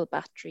sustainable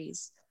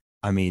batteries.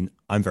 I mean,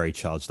 I'm very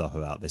charged up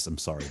about this. I'm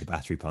sorry, the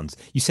battery puns.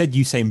 You said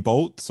Usain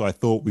Bolt, so I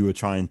thought we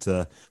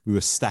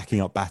were stacking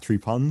up battery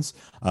puns.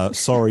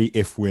 Sorry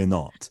if we're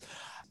not.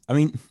 I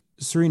mean,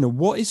 Serena,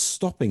 what is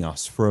stopping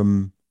us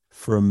from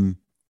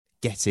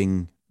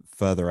getting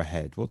further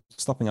ahead? What's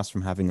stopping us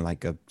from having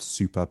like a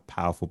super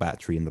powerful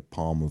battery in the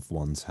palm of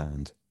one's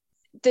hand?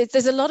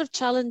 There's a lot of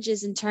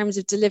challenges in terms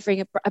of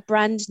delivering a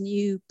brand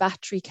new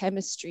battery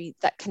chemistry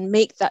that can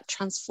make that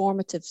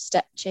transformative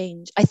step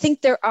change. I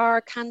think there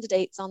are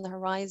candidates on the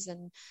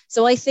horizon.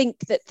 So I think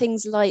that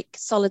things like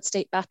solid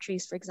state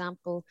batteries, for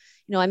example,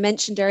 I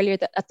mentioned earlier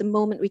that at the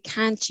moment we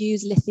can't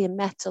use lithium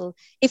metal.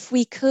 If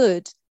we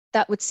could,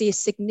 that would see a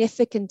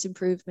significant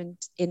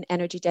improvement in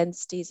energy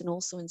densities and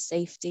also in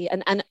safety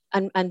and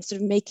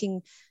sort of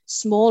making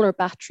smaller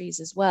batteries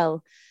as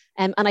well.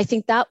 And I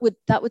think that would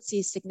see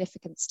a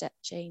significant step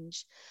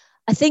change.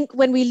 I think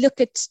when we look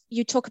at,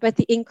 you talk about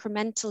the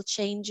incremental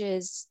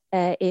changes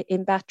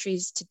in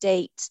batteries to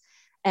date.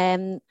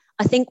 I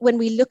think when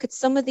we look at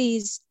some of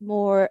these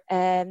more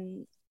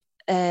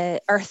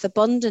earth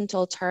abundant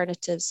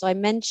alternatives, so I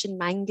mentioned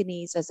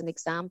manganese as an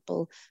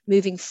example,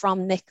 moving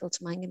from nickel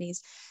to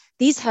manganese.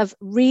 These have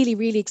really,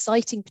 really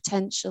exciting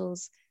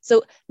potentials.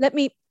 So let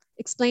me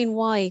explain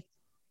why.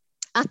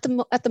 At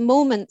the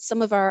moment,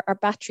 some of our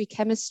battery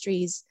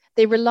chemistries,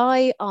 they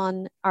rely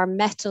on our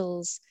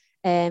metals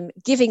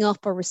giving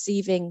up or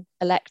receiving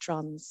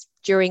electrons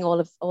during all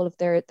of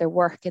their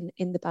work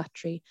in the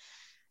battery.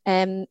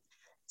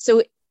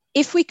 So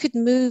if we could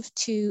move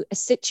to a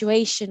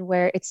situation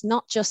where it's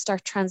not just our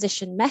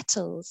transition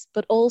metals,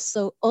 but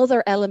also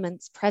other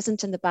elements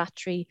present in the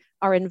battery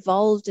are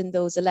involved in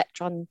those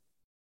electron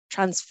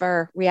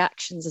transfer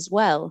reactions as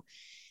well,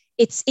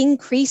 it's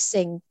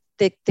increasing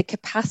the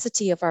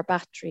capacity of our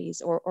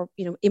batteries or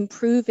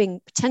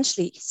improving,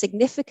 potentially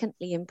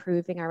significantly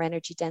improving our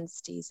energy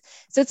densities.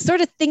 So it's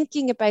sort of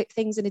thinking about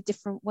things in a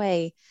different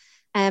way.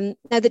 Now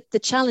the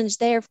challenge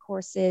there, of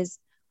course, is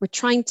we're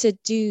trying to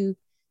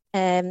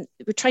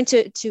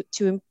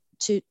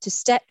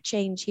step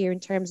change here in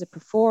terms of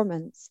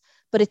performance,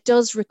 but it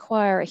does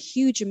require a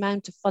huge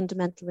amount of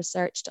fundamental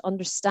research to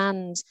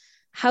understand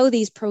how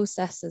these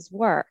processes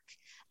work.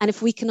 And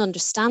if we can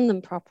understand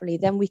them properly,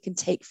 then we can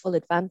take full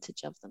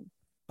advantage of them.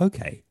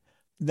 Okay.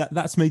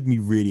 That's made me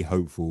really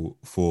hopeful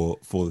for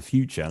the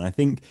future. And I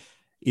think,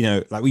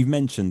 like we've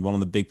mentioned, one of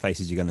the big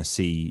places you're going to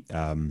see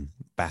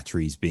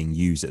batteries being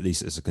used, at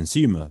least as a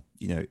consumer,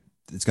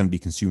 it's going to be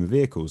consumer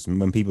vehicles. And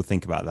when people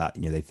think about that,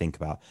 they think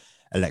about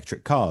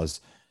electric cars.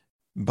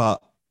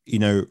 But,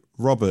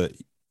 Robert,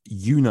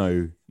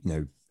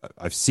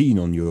 I've seen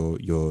on your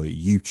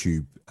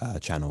YouTube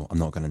channel, I'm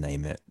not going to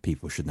name it,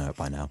 people should know it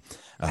by now,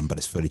 but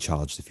it's fully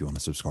charged if you want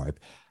to subscribe.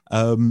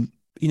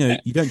 You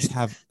don't just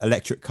have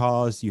electric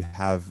cars, you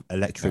have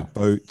electric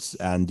boats,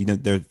 and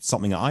there's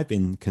something that I've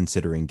been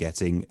considering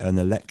getting, an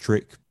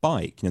electric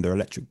bike. They're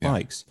electric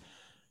bikes.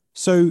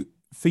 So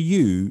for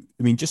you,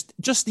 I mean,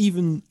 just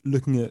even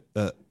looking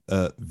at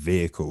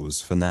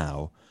vehicles for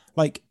now,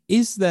 like,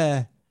 is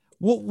there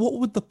what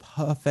would the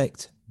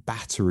perfect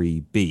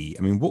battery be?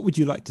 I mean, what would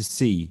you like to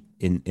see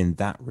in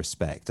that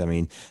respect? I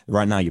mean,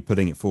 right now you're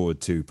putting it forward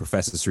to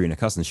Professor Serena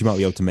Custon. She might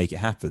be able to make it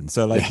happen.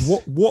 So, like, yes.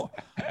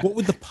 what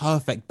would the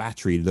perfect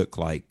battery look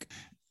like?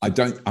 I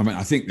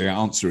think the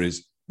answer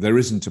is there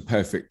isn't a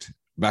perfect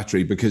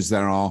battery because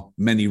there are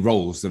many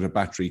roles that a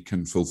battery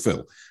can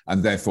fulfill,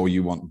 and therefore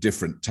you want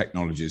different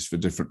technologies for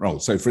different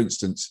roles. So, for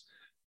instance,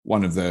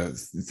 one of the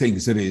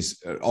things that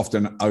is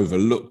often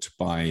overlooked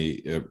by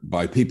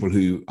people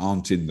who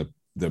aren't in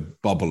the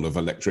bubble of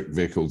electric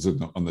vehicles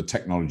and the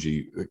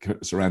technology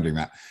surrounding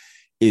that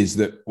is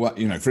that,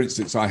 for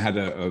instance, I had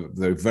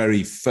the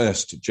very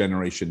first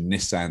generation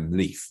Nissan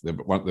Leaf,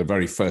 the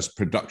very first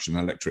production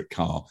electric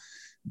car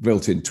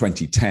built in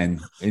 2010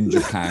 in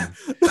Japan.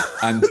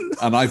 And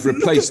I've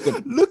replaced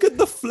Look at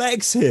the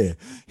flex here.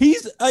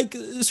 He's like,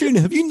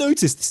 Serena, have you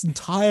noticed this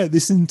entire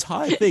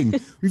thing?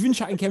 We've been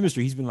chatting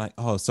chemistry. He's been like,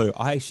 oh, so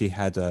I actually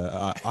had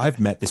I've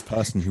met this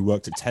person who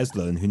worked at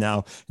Tesla and who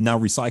now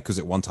recycles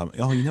at one time.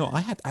 Oh,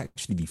 I had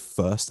actually the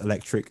first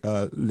electric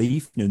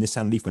Leaf,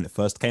 Nissan Leaf when it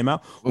first came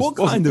out. What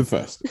kind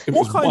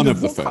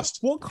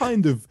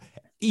of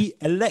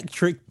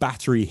electric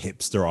battery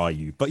hipster are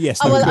you? But yes.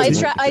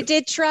 I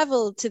did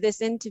travel to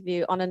this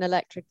interview on an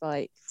electric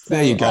bike. So,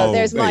 there you go.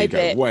 There's my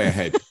bit. Way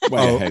ahead.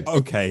 Ahead.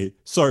 Okay.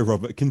 Sorry,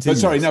 Robert. Continue. But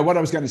sorry. No, what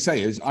I was going to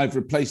say is I've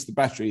replaced the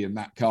battery in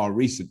that car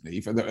recently,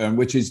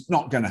 which is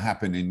not going to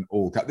happen in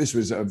all cars. This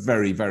was a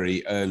very,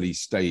 very early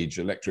stage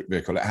electric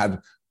vehicle. It had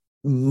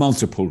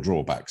multiple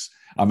drawbacks.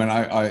 I mean,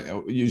 I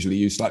usually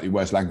use slightly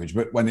worse language,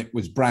 but when it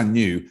was brand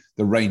new,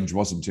 the range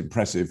wasn't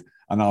impressive.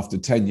 And after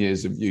 10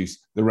 years of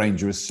use, the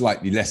range was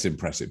slightly less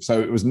impressive. So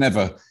it was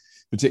never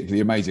particularly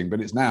amazing, but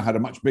it's now had a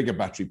much bigger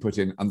battery put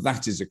in, and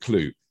that is a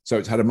clue. So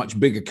it's had a much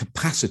bigger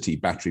capacity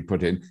battery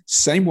put in,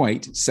 same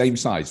weight, same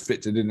size,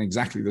 fitted in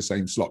exactly the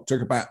same slot.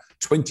 Took about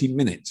 20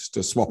 minutes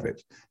to swap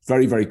it.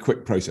 Very, very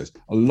quick process.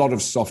 A lot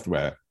of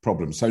software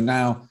problems. So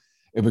now,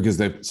 because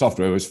the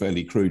software was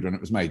fairly crude when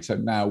it was made, so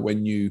now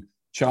when you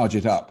charge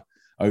it up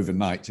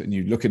overnight and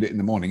you look at it in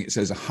the morning, it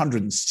says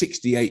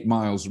 168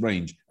 miles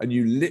range, and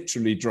you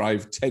literally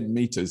drive 10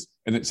 meters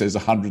and it says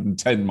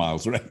 110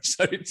 miles range.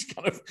 So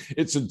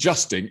it's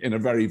adjusting in a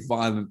very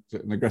violent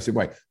and aggressive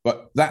way.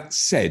 But that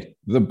said,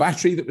 the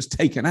battery that was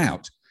taken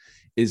out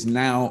is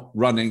now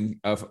running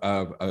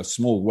a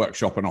small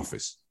workshop and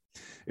office.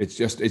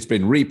 It's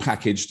been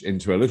repackaged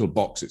into a little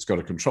box. It's got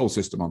a control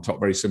system on top,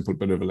 very simple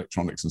bit of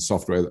electronics and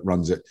software that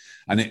runs it.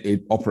 And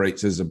it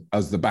operates as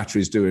the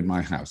batteries do in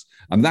my house.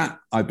 And that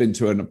I've been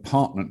to an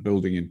apartment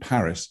building in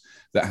Paris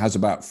that has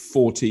about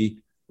 40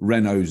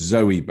 Renault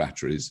Zoe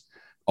batteries,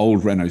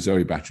 old Renault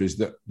Zoe batteries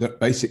that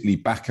basically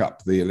back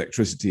up the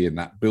electricity in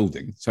that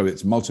building. So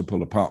it's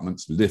multiple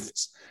apartments,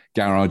 lifts,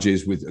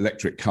 garages with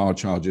electric car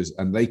chargers,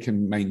 and they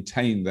can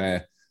maintain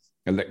their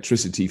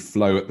electricity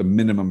flow at the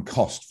minimum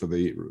cost for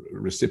the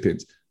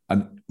recipients.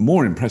 And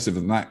more impressive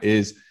than that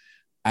is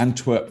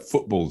Antwerp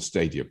Football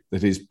Stadium,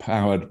 that is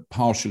powered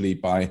partially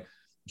by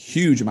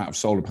huge amount of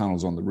solar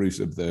panels on the roofs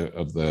of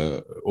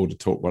the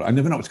auditorium. Well, I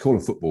never know what to call a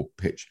football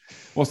pitch.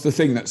 What's the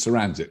thing that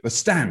surrounds it? The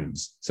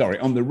stands. Sorry,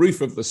 on the roof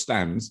of the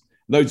stands,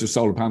 loads of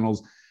solar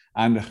panels,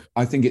 and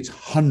I think it's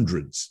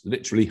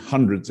literally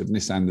hundreds of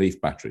Nissan Leaf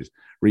batteries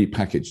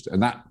repackaged,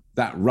 and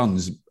that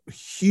runs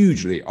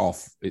hugely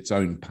off its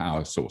own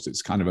power source.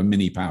 It's kind of a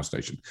mini power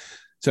station.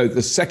 So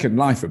the second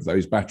life of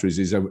those batteries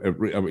is,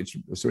 which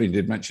Serena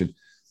did mention,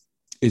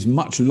 is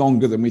much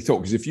longer than we thought.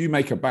 Because if you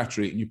make a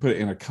battery and you put it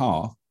in a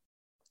car,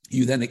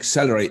 you then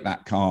accelerate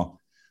that car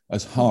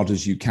as hard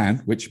as you can,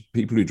 which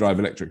people who drive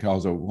electric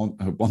cars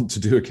want to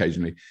do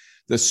occasionally.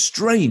 The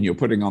strain you're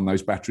putting on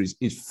those batteries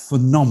is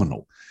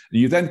phenomenal.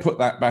 You then put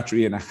that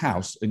battery in a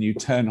house and you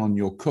turn on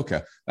your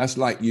cooker. That's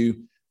like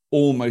you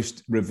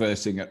almost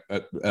reversing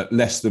at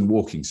less than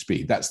walking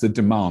speed. That's the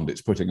demand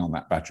it's putting on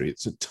that battery.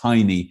 It's a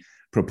tiny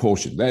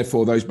proportion.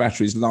 Therefore, those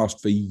batteries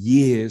last for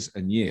years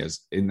and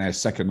years in their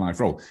second life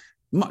role.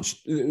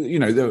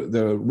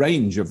 The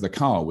range of the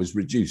car was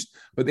reduced,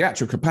 but the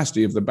actual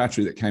capacity of the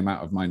battery that came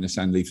out of my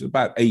Nissan Leaf is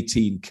about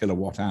 18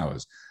 kilowatt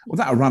hours. Well,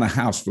 that'll run a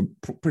house for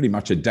pretty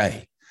much a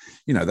day.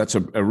 That's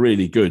a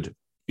really good,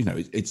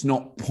 it's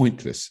not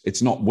pointless.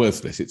 It's not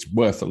worthless. It's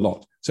worth a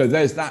lot. So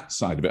there's that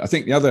side of it. I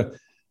think the other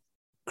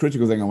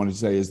critical thing I wanted to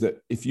say is that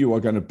if you are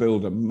going to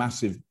build a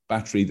massive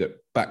battery that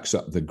backs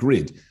up the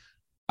grid,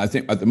 I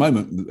think at the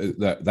moment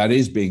that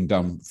is being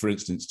done. For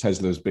instance,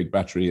 Tesla's big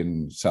battery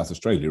in South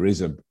Australia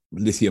is a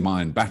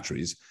lithium-ion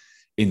batteries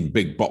in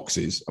big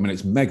boxes. I mean,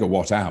 it's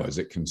megawatt hours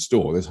it can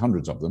store. There's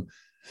hundreds of them.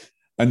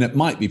 And it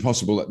might be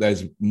possible that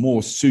there's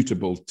more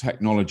suitable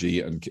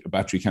technology and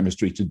battery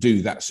chemistry to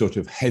do that sort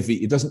of heavy.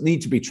 It doesn't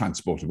need to be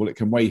transportable. It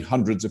can weigh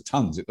hundreds of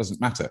tons. It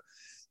doesn't matter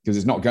because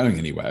it's not going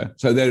anywhere.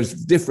 So there's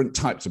different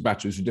types of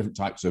batteries for different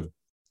types of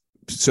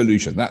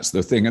solution. That's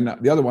the thing. And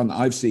the other one that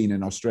I've seen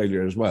in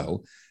Australia as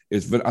well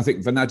is, I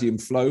think, vanadium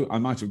flow. I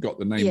might have got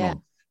the name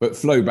wrong, but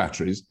flow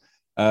batteries.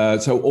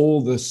 So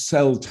all the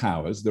cell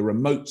towers, the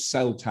remote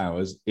cell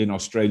towers in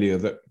Australia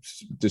that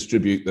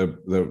distribute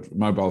the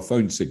mobile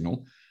phone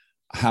signal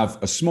have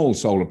a small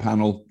solar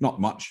panel, not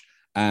much,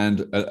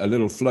 and a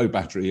little flow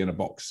battery in a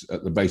box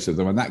at the base of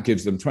them. And that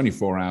gives them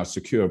 24-hour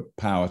secure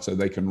power so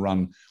they can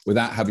run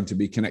without having to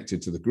be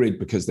connected to the grid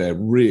because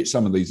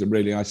some of these are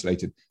really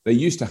isolated. They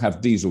used to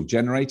have diesel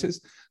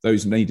generators.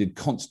 Those needed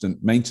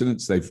constant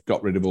maintenance. They've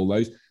got rid of all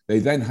those. They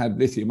then had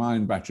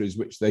lithium-ion batteries,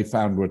 which they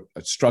found were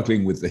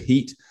struggling with the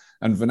heat.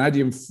 And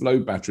vanadium flow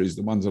batteries,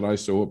 the ones that I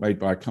saw made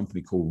by a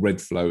company called Red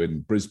Flow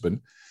in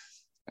Brisbane,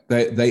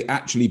 they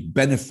actually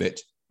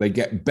benefit. They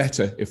get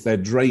better if they're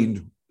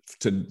drained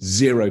to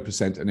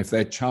 0%, and if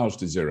they're charged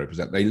to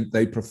 0%,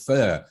 they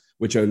prefer,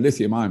 which a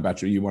lithium-ion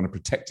battery, you want to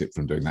protect it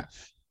from doing that.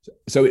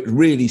 So it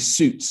really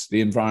suits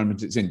the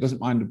environment it's in. It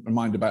doesn't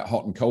mind about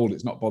hot and cold.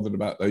 It's not bothered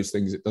about those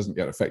things. It doesn't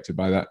get affected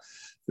by that.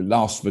 It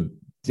lasts for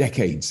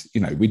decades.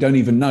 We don't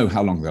even know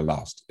how long they'll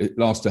last. It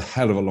lasts a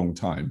hell of a long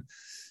time.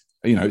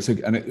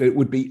 It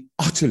would be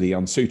utterly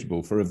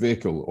unsuitable for a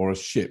vehicle or a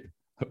ship,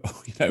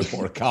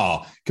 or a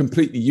car.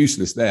 Completely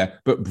useless there,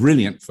 but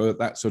brilliant for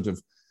that sort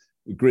of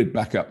grid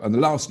backup. And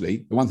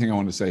lastly, the one thing I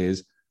want to say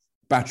is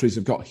batteries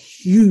have got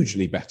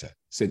hugely better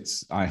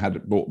since I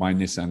had bought my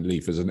Nissan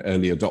Leaf as an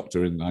early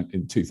adopter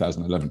in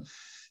 2011,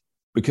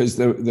 because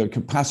the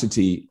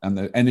capacity and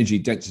the energy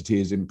density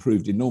has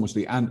improved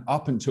enormously. And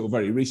up until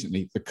very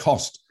recently, the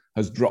cost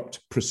has dropped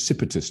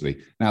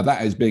precipitously. Now,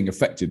 that is being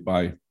affected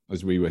by,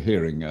 as we were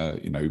hearing,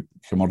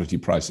 commodity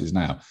prices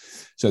now.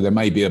 So there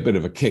may be a bit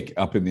of a kick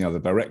up in the other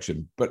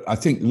direction. But I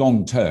think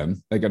long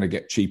term, they're going to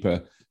get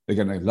cheaper. They're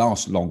going to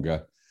last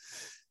longer.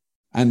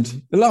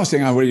 And the last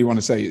thing I really want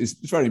to say is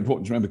it's very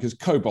important to remember, because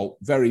cobalt,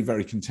 very,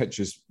 very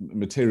contentious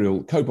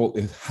material. Cobalt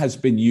has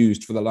been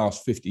used for the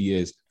last 50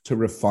 years to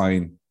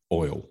refine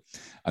oil.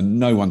 And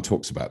no one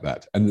talks about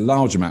that. And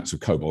large amounts of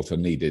cobalt are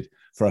needed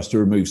for us to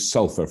remove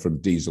sulfur from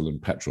diesel and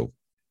petrol.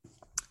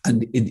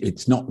 And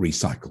it's not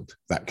recycled,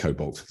 that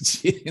cobalt.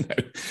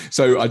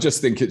 So I just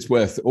think it's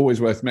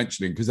always worth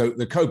mentioning, because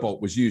the cobalt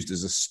was used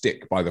as a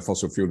stick by the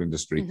fossil fuel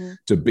industry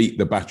to beat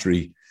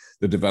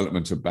the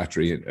development of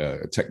battery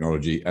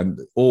technology. And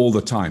all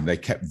the time, they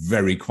kept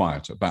very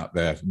quiet about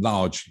their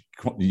large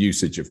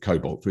usage of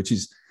cobalt, which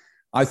is,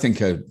 I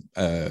think,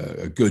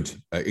 a good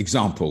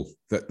example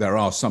that there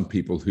are some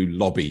people who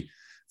lobby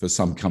for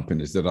some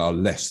companies that are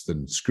less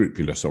than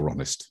scrupulous or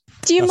honest.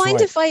 Do you mind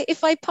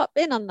if I pop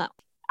in on that?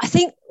 I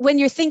think when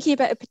you're thinking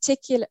about a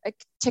particular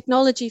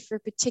technology for a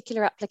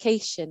particular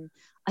application,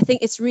 I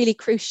think it's really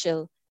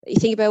crucial that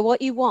you think about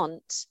what you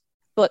want,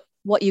 but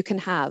what you can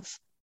have.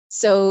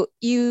 So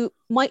you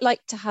might like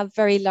to have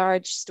very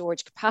large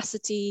storage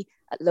capacity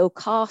at low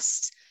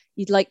cost.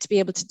 You'd like to be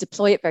able to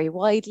deploy it very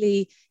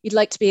widely. You'd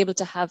like to be able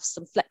to have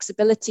some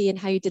flexibility in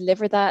how you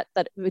deliver that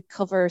would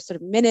cover sort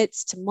of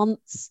minutes to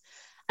months.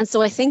 And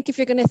so I think if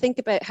you're going to think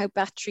about how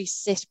batteries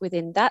sit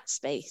within that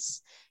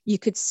space, you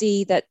could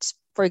see that,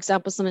 for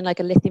example, something like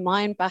a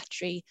lithium-ion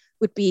battery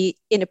would be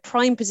in a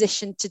prime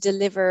position to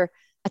deliver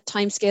at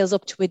timescales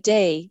up to a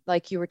day,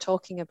 like you were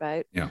talking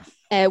about.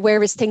 Yeah.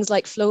 Whereas things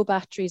like flow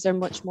batteries are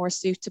much more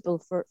suitable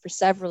for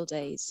several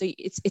days. So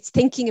it's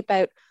thinking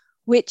about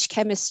which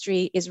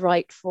chemistry is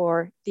right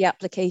for the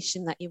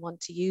application that you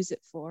want to use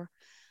it for.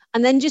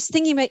 And then just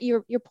thinking about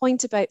your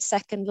point about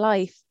second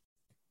life,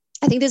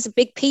 I think there's a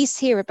big piece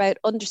here about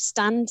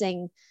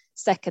understanding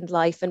second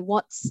life and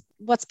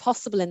what's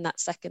possible in that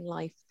second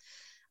life.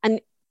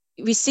 And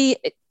we see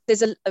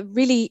there's a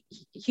really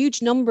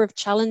huge number of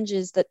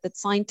challenges that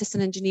scientists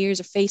and engineers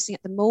are facing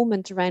at the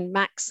moment around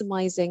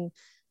maximizing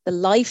the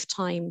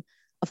lifetime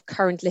of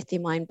current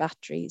lithium-ion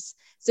batteries.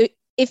 So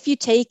if you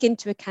take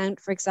into account,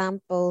 for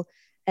example,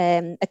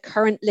 a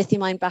current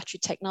lithium-ion battery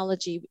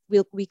technology,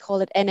 we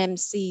call it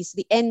NMC. So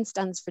the N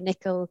stands for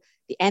nickel,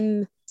 the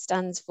M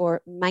stands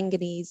for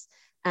manganese,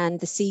 and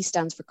the C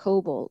stands for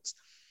cobalt.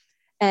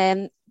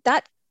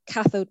 That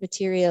cathode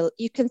material,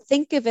 you can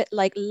think of it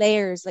like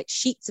layers, like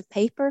sheets of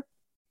paper.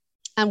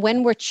 And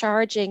when we're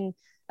charging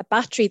a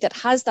battery that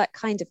has that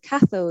kind of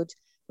cathode,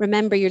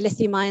 remember your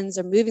lithium ions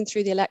are moving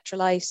through the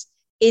electrolyte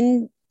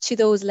into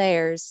those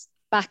layers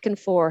back and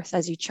forth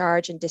as you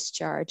charge and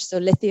discharge. So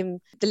the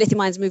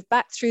lithium ions move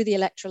back through the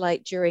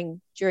electrolyte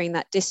during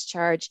that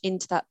discharge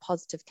into that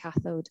positive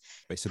cathode,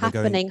 so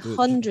happening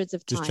hundreds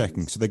of times. Just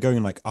checking. So they're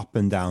going like up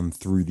and down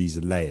through these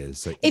layers.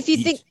 So if you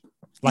think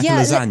like a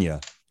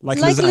lasagna. Like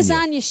a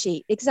lasagna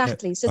sheet,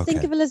 exactly. So okay.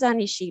 Think of a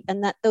lasagna sheet,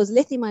 and that those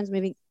lithium ions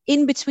moving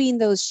in between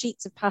those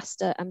sheets of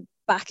pasta and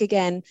back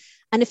again.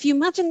 And if you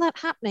imagine that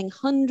happening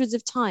hundreds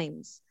of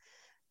times,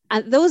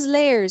 and those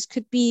layers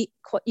could be,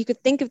 you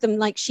could think of them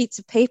like sheets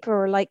of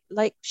paper or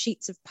like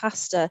sheets of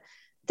pasta.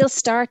 They'll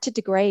start to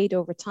degrade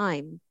over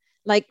time.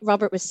 Like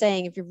Robert was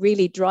saying, if you're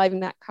really driving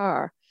that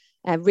car,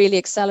 really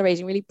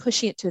accelerating, really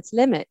pushing it to its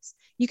limits,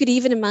 you could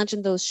even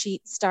imagine those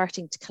sheets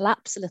starting to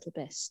collapse a little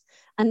bit.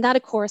 And that,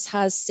 of course,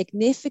 has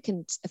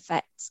significant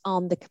effects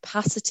on the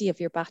capacity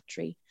of your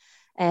battery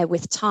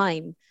with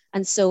time.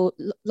 And so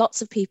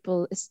lots of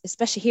people,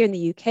 especially here in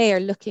the UK, are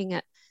looking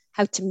at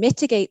how to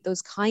mitigate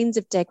those kinds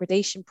of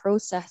degradation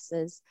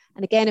processes.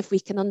 And again, if we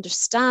can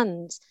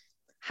understand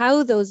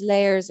how those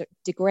layers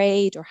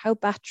degrade or how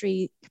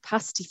battery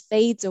capacity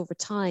fades over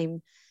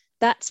time,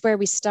 that's where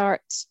we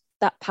start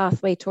that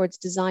pathway towards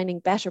designing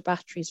better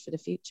batteries for the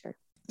future.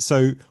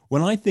 So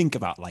when I think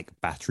about like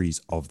batteries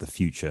of the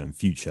future and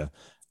future,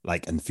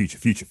 which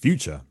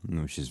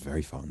is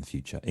very far in the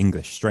future,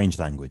 English, strange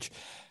language.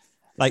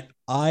 Like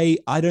I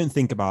don't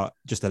think about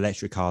just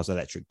electric cars,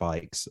 electric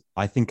bikes.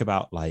 I think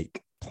about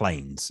like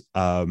planes,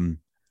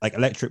 like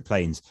electric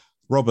planes.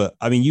 Robert,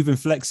 I mean, you've been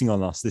flexing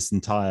on us this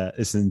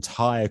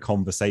entire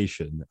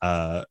conversation,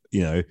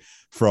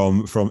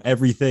 from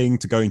everything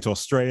to going to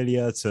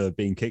Australia to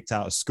being kicked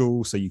out of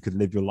school so you could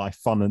live your life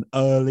fun and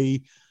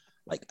early.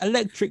 Like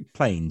electric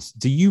planes,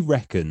 do you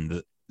reckon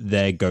that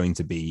they're going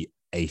to be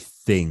a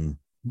thing?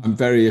 I'm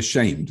very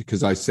ashamed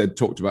because I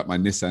talked about my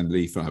Nissan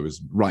Leaf and I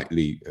was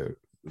rightly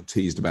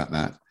teased about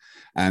that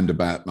and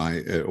about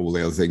my all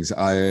the other things.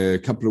 A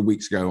couple of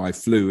weeks ago, I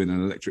flew in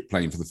an electric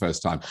plane for the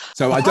first time.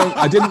 So I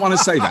didn't want to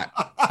say that.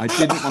 I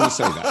didn't want to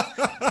say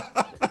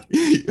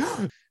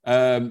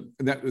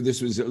that.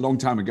 This was a long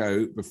time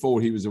ago,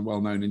 before he was a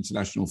well-known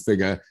international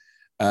figure.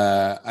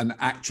 An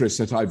actress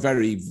that I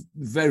very,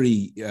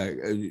 very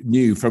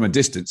knew from a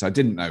distance. I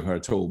didn't know her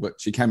at all, but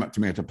she came up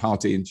to me at a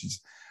party, and she's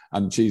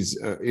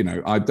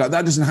that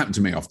doesn't happen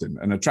to me often.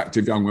 An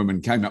attractive young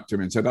woman came up to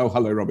me and said, "Oh,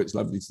 hello, Robert, it's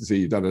lovely to see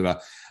you." Da da da.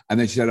 And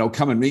then she said, "Oh,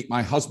 come and meet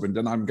my husband."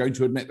 And I'm going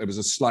to admit there was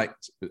a slight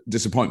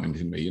disappointment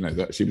in me,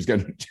 that she was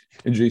going to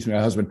introduce me to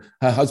her husband.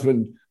 Her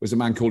husband was a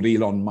man called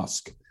Elon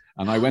Musk.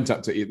 And I went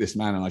up to this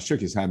man and I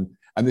shook his hand.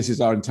 And this is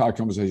our entire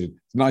conversation.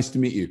 "Nice to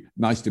meet you.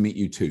 Nice to meet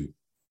you too."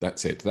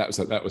 That's it.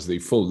 That was the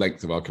full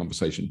length of our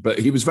conversation. But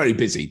he was very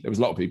busy. There was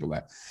a lot of people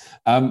there.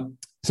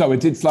 So I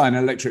did fly an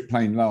electric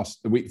plane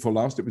the week before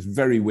last. It was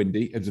very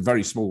windy. It was a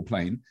very small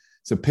plane.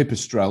 It's a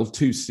Pipistrel,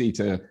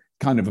 2-seater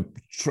kind of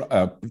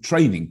a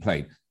training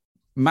plane,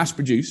 mass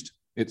produced.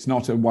 It's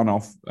not a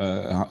one-off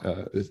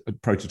a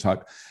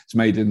prototype. It's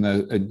made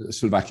in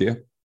Slovakia.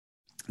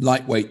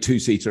 Lightweight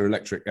 2-seater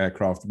electric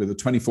aircraft with a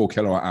 24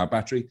 kilowatt-hour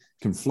battery.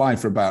 Can fly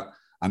for about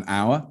an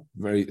hour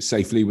very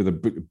safely with a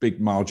big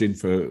margin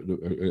for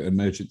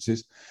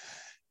emergencies.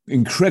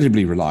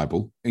 Incredibly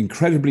reliable,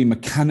 incredibly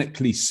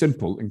mechanically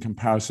simple in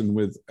comparison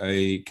with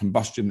a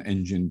combustion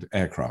engined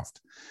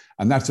aircraft.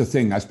 And that's a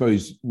thing I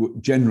suppose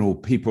general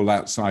people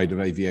outside of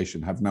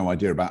aviation have no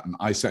idea about. And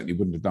I certainly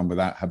wouldn't have done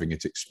without having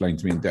it explained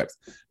to me in depth.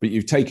 But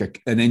you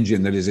take an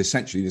engine that is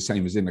essentially the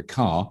same as in a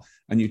car,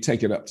 and you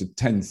take it up to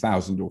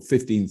 10,000 or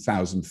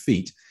 15,000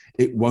 feet,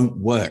 it won't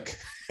work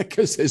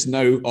because there's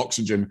no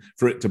oxygen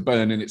for it to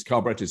burn in its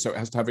carburetors. So it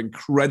has to have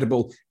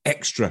incredible,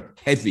 extra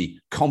heavy,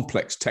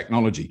 complex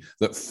technology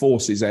that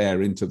forces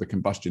air into the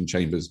combustion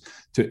chambers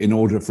in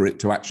order for it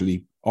to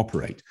actually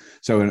operate.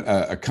 So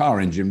a car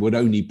engine would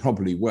only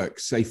probably work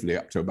safely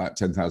up to about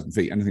 10,000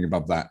 feet. Anything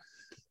above that,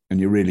 and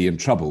you're really in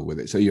trouble with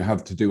it. So you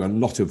have to do a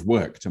lot of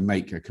work to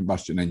make a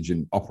combustion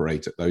engine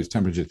operate at those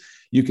temperatures.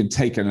 You can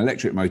take an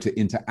electric motor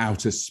into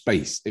outer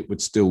space. It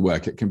would still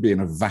work. It can be in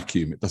a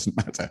vacuum. It doesn't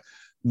matter.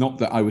 Not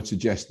that I would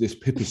suggest this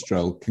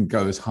Pipistrel can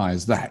go as high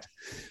as that.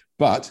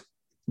 But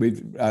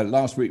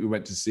last week we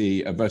went to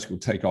see a vertical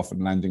takeoff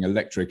and landing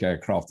electric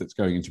aircraft that's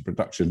going into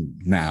production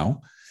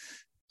now.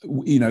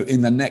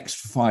 In the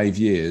next 5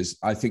 years,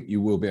 I think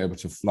you will be able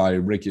to fly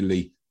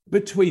regularly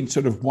between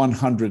sort of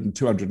 100 and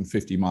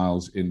 250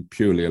 miles in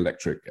purely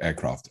electric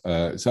aircraft.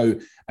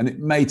 And it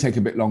may take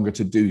a bit longer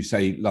to do,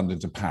 say, London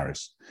to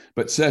Paris,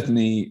 but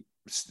certainly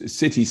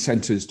city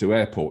centres to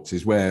airports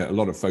is where a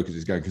lot of focus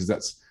is going,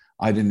 because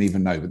I didn't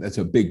even know, but that's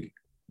a big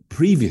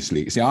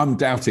previously. See, I'm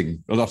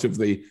doubting a lot of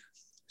the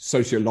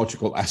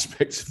sociological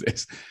aspects of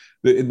this.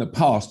 That in the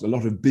past, a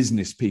lot of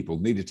business people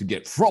needed to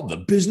get from the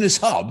business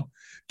hub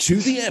to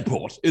the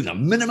airport in the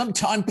minimum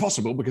time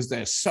possible because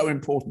they're so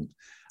important.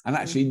 And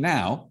actually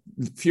now,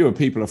 fewer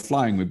people are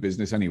flying with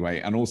business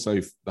anyway. And also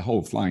the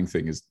whole flying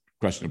thing is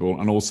questionable.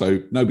 And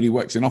also nobody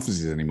works in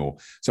offices anymore.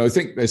 So I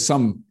think there's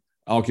some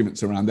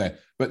arguments around there.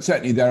 But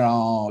certainly there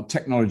are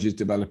technologies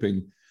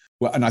developing.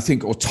 Well, and I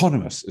think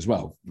autonomous as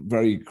well,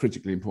 very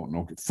critically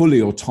important,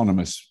 fully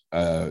autonomous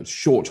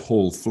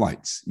short-haul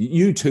flights.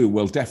 You two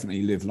will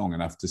definitely live long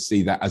enough to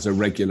see that as a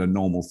regular,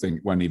 normal thing.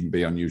 It won't even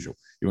be unusual.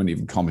 You won't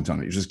even comment on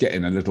it. You just get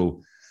in a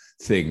little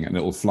thing and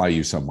it'll fly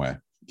you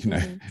somewhere.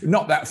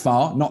 Not that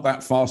far, not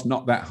that fast,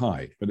 not that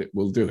high, but it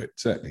will do it,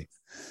 certainly.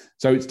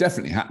 So it's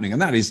definitely happening.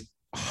 And that is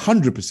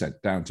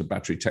 100% down to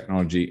battery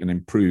technology and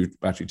improved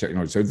battery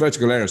technology. So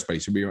Vertical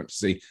Aerospace, who we want to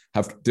see,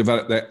 have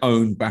developed their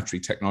own battery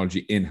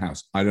technology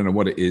in-house. I don't know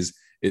what it is.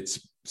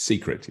 It's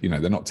secret.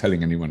 They're not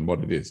telling anyone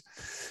what it is.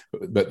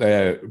 But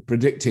they're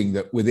predicting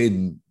that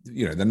within,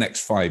 the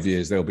next 5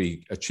 years, they'll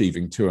be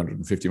achieving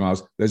 250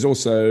 miles. There's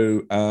also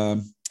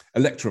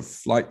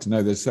Electroflight.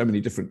 There's so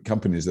many different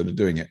companies that are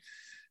doing it.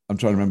 I'm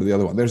trying to remember the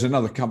other one. There's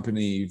another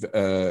company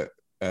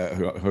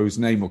whose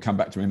name will come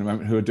back to me in a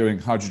moment, who are doing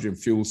hydrogen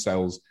fuel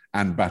cells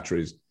and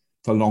batteries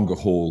for longer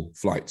haul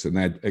flights. And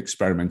they're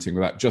experimenting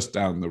with that just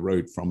down the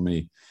road from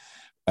me.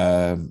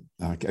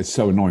 It's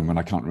so annoying when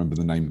I can't remember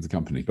the name of the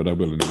company, but I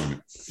will in a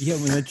moment. Yeah,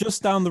 when they're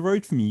just down the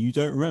road from you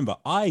don't remember.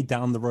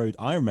 Down the road,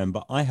 I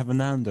remember. I have a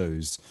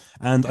Nando's.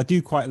 And I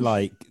do quite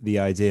like the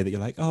idea that you're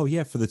like, oh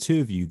yeah, for the two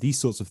of you, these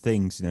sorts of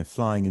things,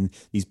 flying in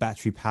these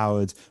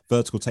battery-powered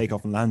vertical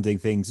takeoff and landing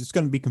things, it's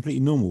going to be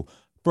completely normal.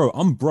 Bro,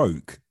 I'm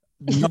broke.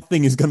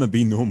 Nothing is going to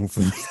be normal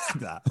for me like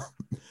that.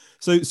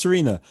 So,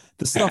 Serena,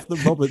 the stuff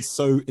that Robert's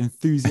so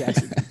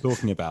enthusiastically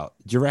talking about,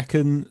 do you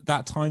reckon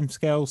that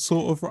timescale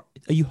sort of,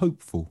 are you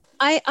hopeful?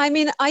 I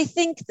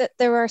think that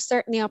there are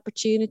certainly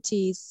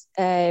opportunities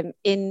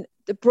in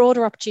the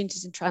broader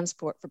opportunities in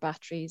transport for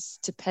batteries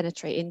to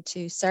penetrate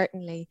into,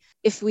 certainly.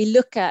 If we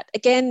look at,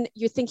 again,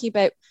 you're thinking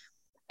about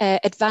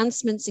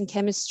advancements in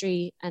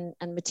chemistry and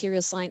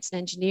material science and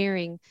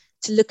engineering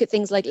to look at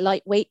things like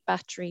lightweight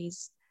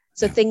batteries.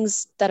 So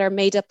things that are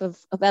made up of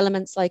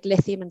elements like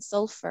lithium and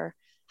sulfur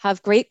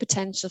have great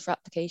potential for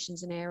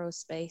applications in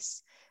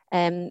aerospace.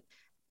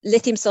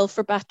 lithium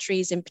sulfur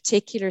batteries in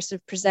particular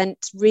sort of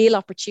present real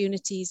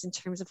opportunities in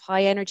terms of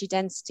high energy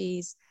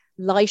densities,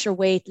 lighter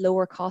weight,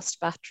 lower cost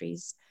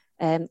batteries,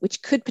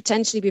 which could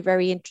potentially be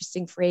very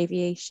interesting for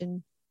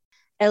aviation.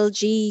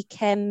 LG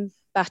Chem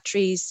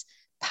batteries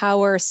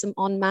power some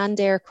unmanned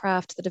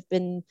aircraft that have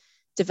been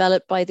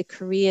developed by the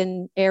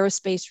Korean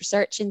Aerospace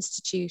Research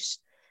Institute.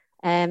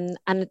 And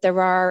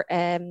there are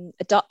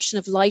adoption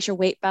of lighter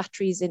weight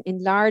batteries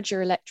in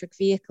larger electric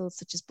vehicles,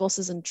 such as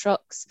buses and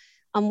trucks.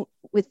 I'm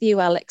with you,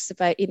 Alex,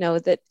 about,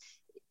 that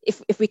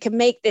if we can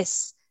make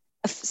this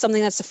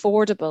something that's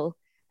affordable,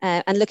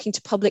 and looking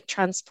to public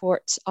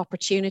transport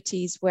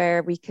opportunities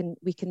where we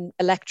can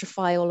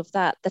electrify all of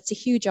that, that's a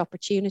huge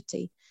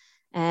opportunity.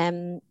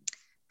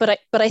 But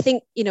I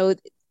think,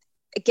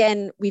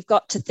 again, we've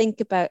got to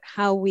think about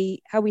how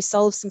we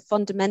solve some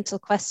fundamental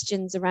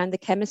questions around the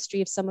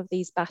chemistry of some of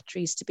these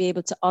batteries to be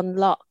able to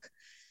unlock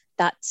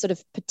that sort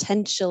of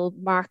potential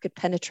market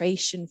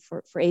penetration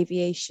for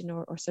aviation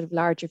or sort of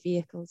larger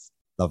vehicles.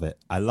 Love it.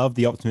 I love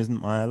the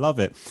optimism. I love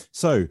it.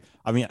 So,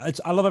 I mean,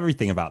 I love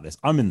everything about this.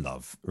 I'm in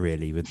love,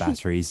 really, with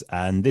batteries,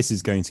 and this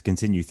is going to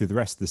continue through the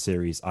rest of the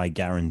series, I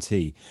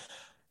guarantee.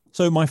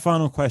 So my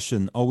final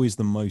question, always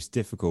the most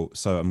difficult.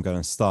 So I'm going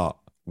to start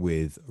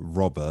with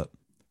Robert.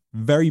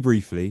 Very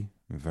briefly,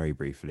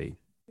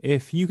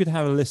 if you could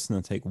have a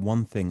listener take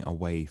one thing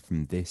away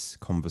from this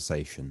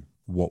conversation,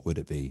 what would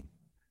it be?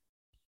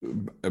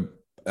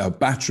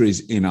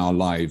 Batteries in our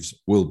lives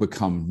will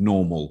become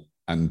normal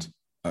and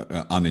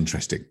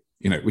uninteresting,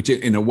 which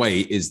in a way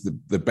is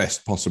the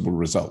best possible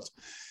result.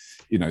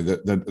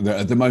 At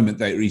the moment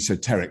they're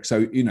esoteric.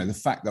 So, the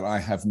fact that I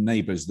have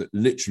neighbors that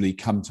literally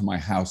come to my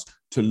house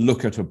to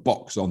look at a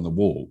box on the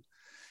wall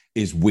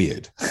is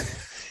weird.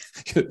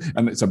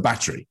 And it's a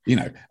battery,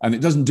 and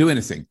it doesn't do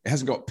anything. It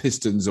hasn't got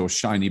pistons or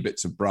shiny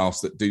bits of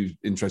brass that do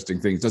interesting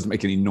things. It doesn't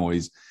make any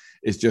noise.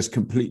 It's just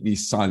completely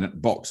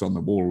silent box on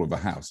the wall of a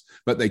house.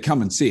 But they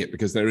come and see it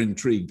because they're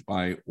intrigued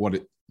by what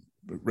it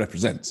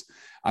represents.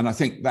 And I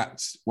think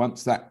that's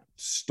once that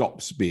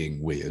stops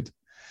being weird,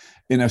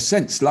 in a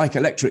sense, like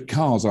electric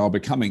cars are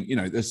becoming,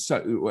 I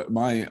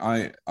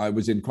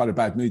was in quite a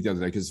bad mood the other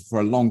day because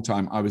for a long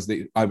time I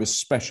was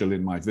special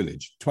in my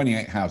village.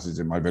 28 houses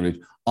in my village.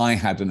 I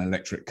had an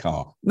electric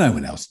car. No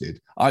one else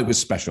did. I was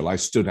special. I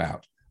stood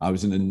out. I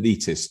was an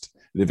elitist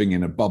living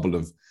in a bubble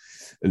of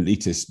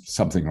elitist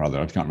something or other.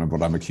 I can't remember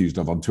what I'm accused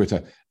of on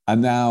Twitter.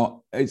 And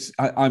now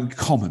I'm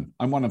common.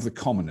 I'm one of the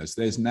commoners.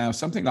 There's now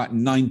something like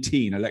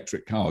 19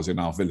 electric cars in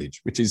our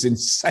village, which is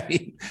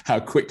insane how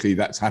quickly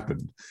that's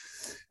happened.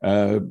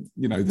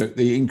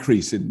 The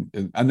increase in,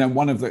 and then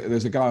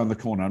there's a guy on the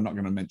corner, I'm not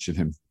going to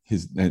mention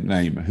his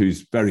name,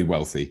 who's very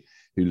wealthy,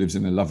 who lives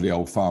in a lovely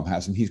old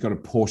farmhouse, and he's got a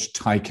Porsche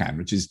Taycan,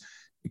 which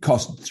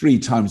cost 3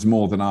 times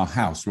more than our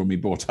house when we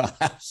bought our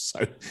house.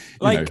 So,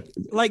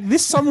 like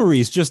this summary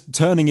is just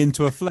turning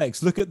into a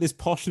flex. Look at this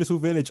posh little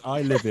village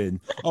I live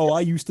in. Oh, I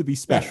used to be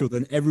special.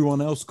 Then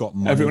everyone else got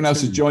money. Everyone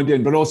else has joined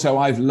in, but also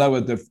I've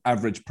lowered the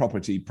average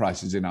property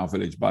prices in our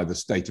village by the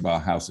state of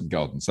our house and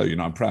garden. So,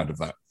 I'm proud of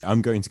that.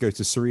 I'm going to go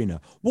to Serena.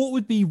 What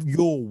would be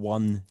your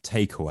one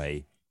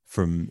takeaway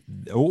from,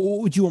 or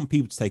what would you want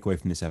people to take away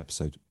from this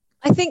episode?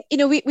 I think,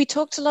 we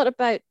talked a lot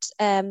about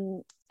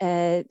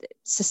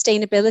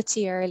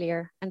sustainability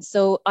earlier. And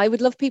so I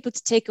would love people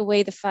to take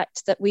away the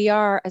fact that we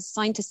are, as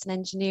scientists and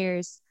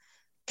engineers,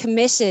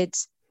 committed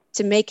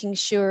to making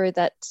sure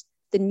that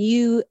the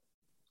new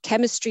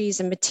chemistries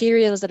and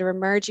materials that are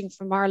emerging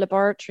from our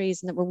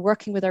laboratories and that we're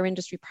working with our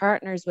industry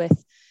partners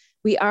with,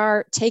 we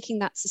are taking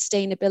that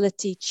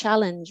sustainability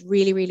challenge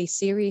really, really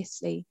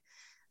seriously.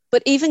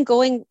 But even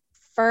going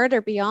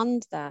further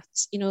beyond that,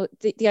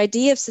 the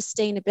idea of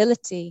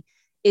sustainability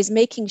is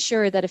making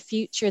sure that a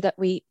future that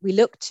we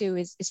look to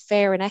is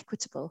fair and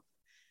equitable.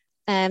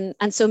 And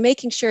so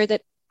making sure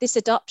that this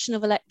adoption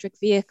of electric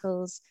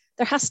vehicles,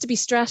 there has to be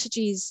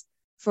strategies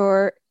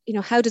for,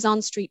 how does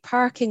on-street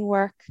parking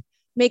work?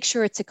 Make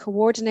sure it's a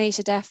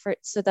coordinated effort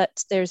so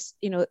that there's,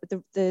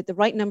 the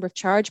right number of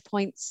charge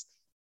points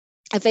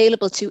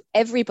available to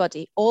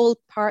everybody, all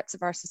parts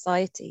of our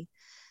society.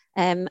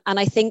 And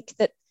I think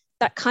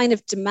that kind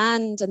of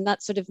demand and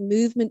that sort of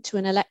movement to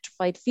an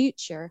electrified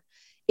future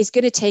is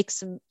going to take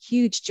some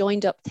huge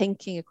joined up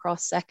thinking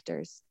across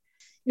sectors.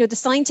 The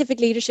scientific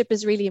leadership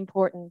is really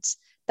important,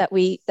 that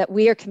we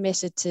are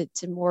committed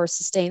to more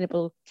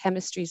sustainable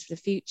chemistries for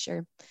the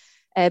future.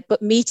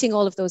 But meeting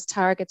all of those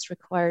targets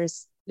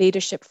requires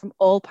leadership from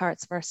all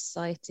parts of our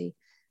society.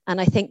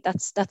 And I think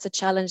that's a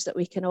challenge that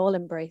we can all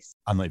embrace.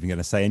 I'm not even going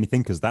to say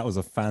anything because that was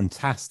a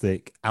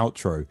fantastic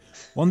outro.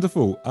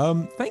 Wonderful.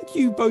 Thank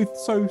you both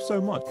so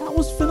much. That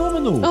was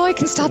phenomenal. Oh, I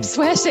can stop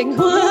sweating.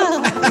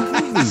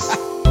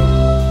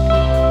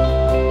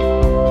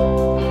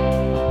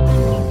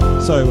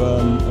 So,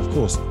 of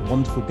course,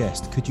 wonderful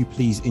guest. Could you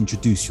please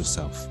introduce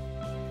yourself?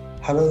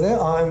 Hello there.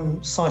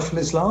 I'm Saiful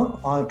Islam.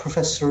 I'm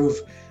Professor of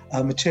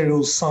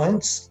Materials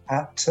Science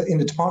in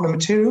the Department of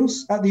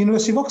Materials at the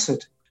University of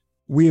Oxford.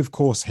 We, of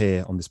course,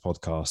 here on this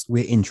podcast,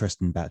 we're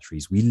interested in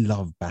batteries. We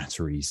love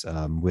batteries.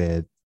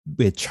 We're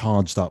we're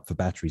charged up for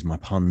batteries. My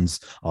puns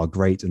are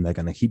great, and they're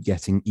going to keep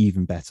getting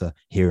even better.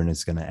 Kieran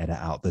is going to edit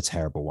out the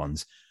terrible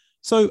ones.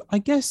 So I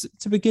guess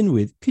to begin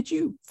with, could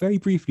you very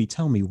briefly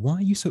tell me why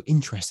are you so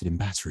interested in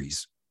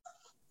batteries?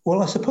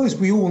 Well, I suppose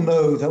we all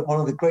know that one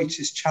of the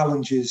greatest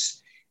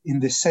challenges in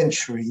this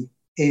century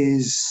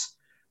is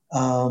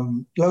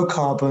low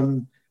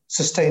carbon,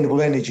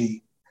 sustainable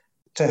energy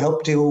to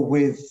help deal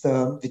with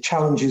the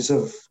challenges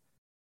of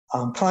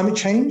climate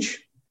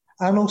change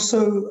and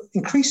also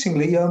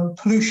increasingly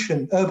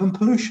pollution, urban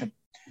pollution.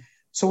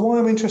 So why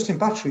I'm interested in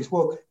batteries?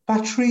 Well,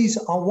 batteries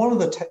are one of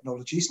the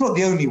technologies, not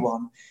the only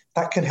one,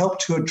 that can help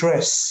to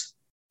address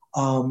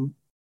low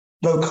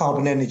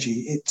carbon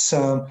energy. It's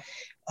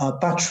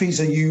batteries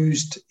are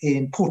used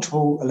in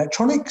portable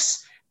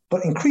electronics,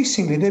 but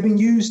increasingly they're being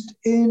used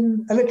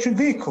in electric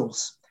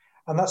vehicles.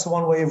 And that's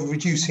one way of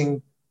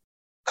reducing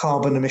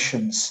carbon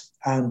emissions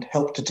and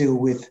help to deal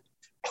with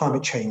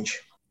climate change.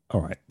 All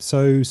right.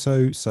 So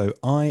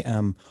I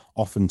am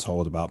often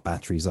told about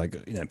batteries. Like,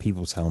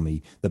 people tell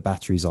me that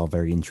batteries are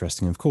very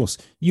interesting. Of course,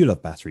 you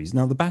love batteries.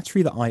 Now, the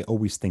battery that I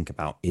always think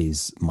about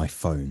is my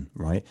phone,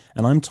 right?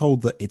 And I'm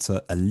told that it's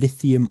a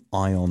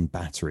lithium-ion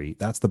battery.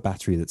 That's the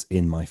battery that's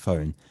in my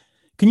phone.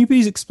 Can you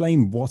please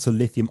explain what a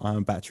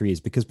lithium-ion battery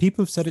is? Because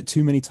people have said it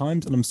too many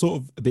times, and I'm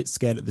sort of a bit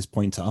scared at this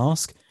point to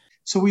ask.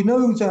 So we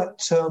know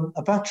that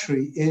a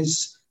battery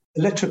is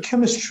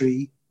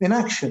electrochemistry in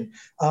action.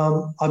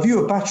 I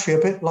view a battery a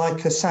bit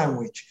like a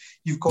sandwich.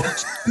 You've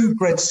got two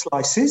bread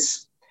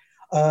slices.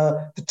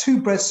 The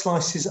two bread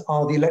slices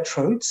are the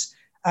electrodes.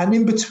 And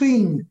in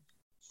between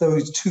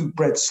those two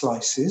bread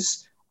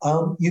slices,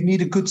 you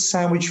need a good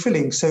sandwich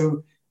filling.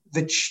 So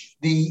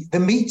the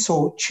meat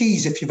or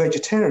cheese, if you're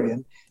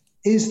vegetarian,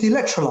 is the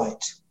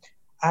electrolyte.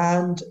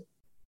 And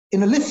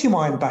in a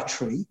lithium-ion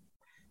battery,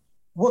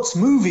 what's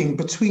moving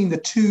between the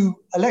two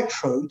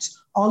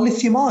electrodes are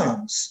lithium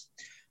ions.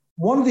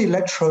 One of the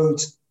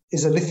electrodes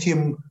is a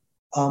lithium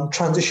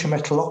transition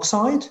metal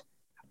oxide,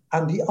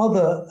 and the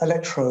other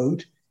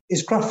electrode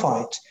is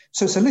graphite.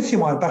 So it's a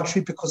lithium-ion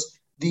battery because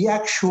the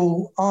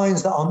actual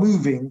ions that are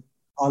moving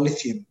are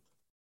lithium.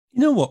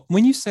 You know what?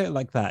 When you say it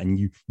like that and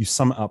you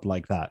sum it up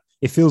like that,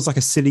 it feels like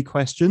a silly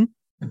question,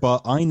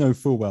 but I know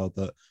full well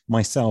that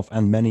myself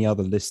and many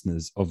other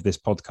listeners of this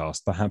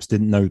podcast perhaps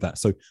didn't know that.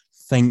 So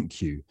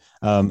thank you.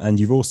 And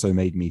you've also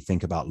made me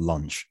think about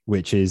lunch,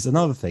 which is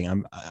another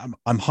thing.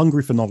 I'm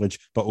hungry for knowledge,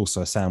 but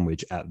also a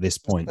sandwich at this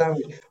point.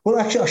 Well,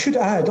 actually, I should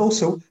add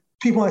also,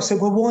 people might say,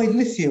 well, why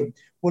lithium?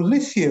 Well,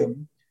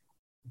 lithium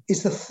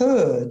is the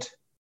third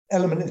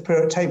element in the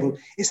periodic table.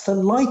 It's the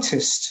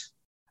lightest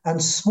and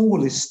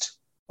smallest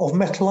of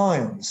metal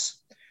ions.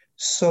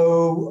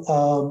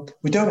 So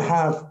we don't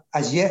have,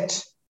 as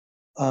yet,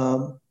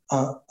 a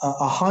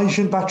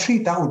hydrogen battery.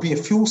 That would be a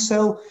fuel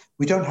cell.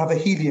 We don't have a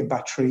helium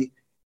battery,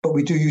 but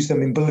we do use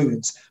them in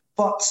balloons.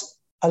 But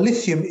a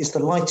lithium is the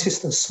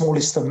lightest and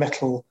smallest of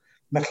metal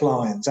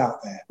ions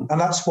out there. And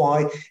that's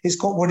why it's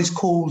got what is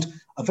called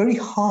a very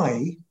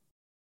high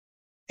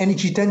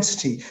energy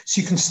density.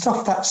 So you can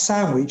stuff that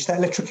sandwich, that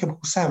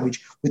electrochemical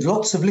sandwich, with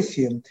lots of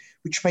lithium,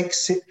 which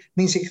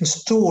means it can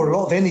store a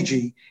lot of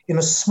energy in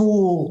a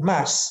small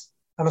mass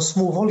and a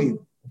small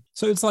volume.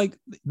 So it's like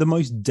the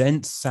most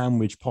dense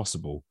sandwich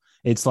possible.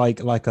 It's like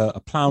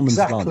a ploughman's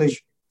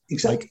lunch.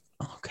 Exactly.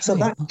 Okay. So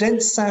that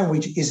dense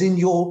sandwich is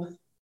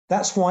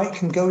that's why it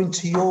can go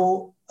into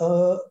your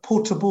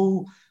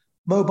portable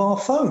mobile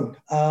phone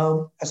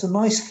as a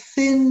nice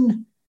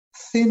thin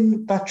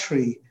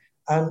battery.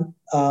 And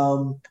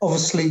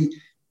obviously,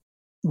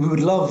 we would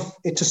love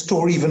it to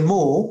store even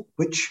more,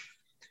 which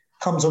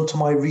comes onto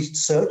my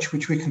research,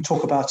 which we can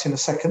talk about in a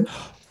second.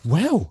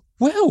 Well,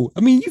 I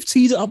mean, you've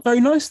teed it up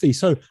very nicely.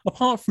 So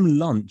apart from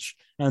lunch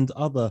and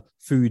other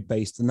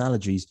food-based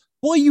analogies,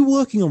 what are you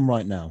working on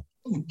right now?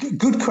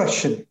 Good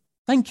question.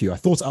 Thank you. I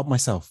thought it up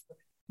myself.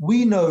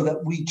 We know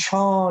that we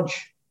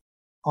charge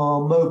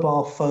our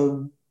mobile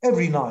phone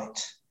every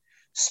night.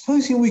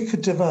 Supposing we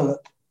could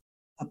develop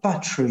a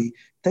battery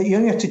that you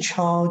only have to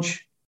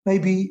charge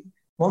maybe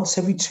once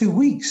every 2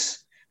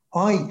 weeks.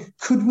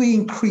 Could we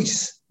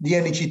increase the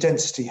energy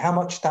density, how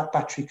much that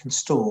battery can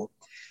store?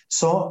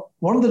 So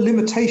one of the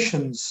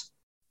limitations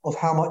of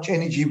how much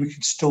energy we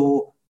can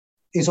store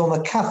is on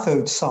the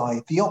cathode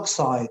side, the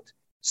oxide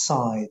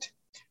side,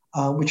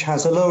 which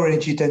has a lower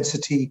energy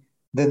density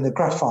than the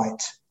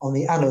graphite on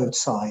the anode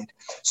side.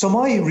 So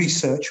my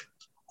research,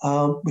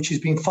 which is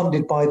being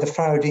funded by the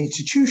Faraday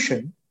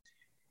Institution,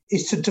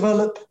 is to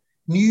develop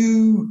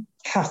new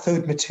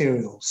cathode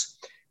materials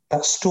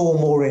that store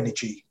more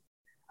energy.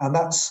 And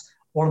that's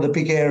one of the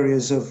big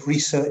areas of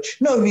research,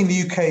 not only in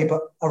the UK,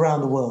 but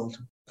around the world.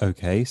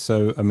 Okay,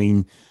 so I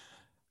mean,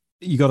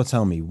 you got to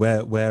tell me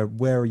where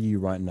are you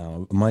right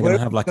now? Am I going to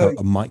have like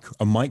a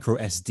micro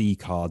SD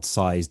card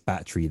sized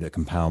battery that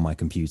can power my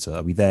computer?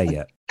 Are we there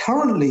yet?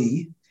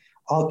 Currently,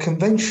 our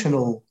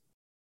conventional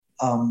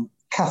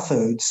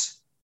cathodes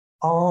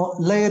are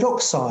layered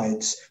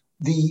oxides.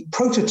 The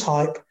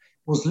prototype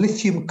was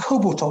lithium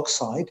cobalt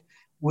oxide,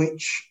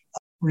 which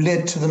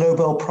led to the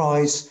Nobel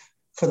Prize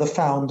for the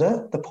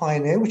founder, the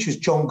pioneer, which is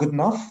John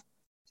Goodenough,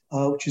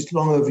 which is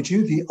long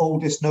overdue, the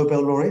oldest Nobel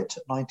laureate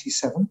at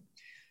 97.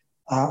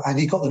 And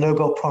he got the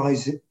Nobel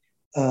Prize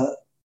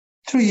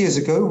 3 years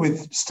ago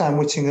with Stan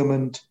Whittingham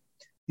and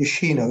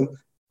Yoshino.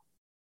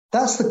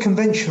 That's the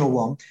conventional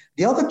one.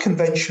 The other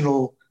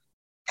conventional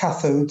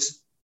cathodes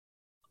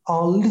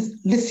are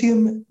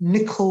lithium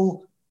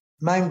nickel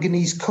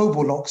manganese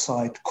cobalt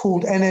oxide,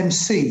 called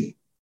NMC.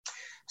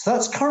 So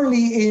that's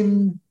currently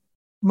in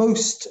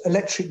most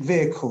electric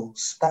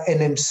vehicles, that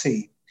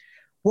NMC.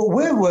 What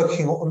we're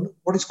working on,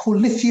 what is called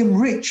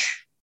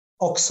lithium-rich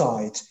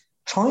oxides,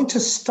 trying to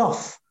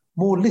stuff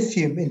more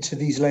lithium into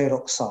these layered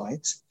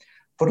oxides,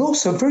 but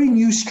also very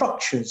new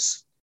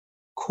structures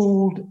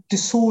called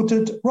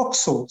disordered rock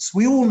salts.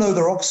 We all know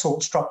the rock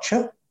salt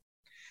structure,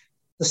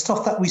 the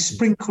stuff that we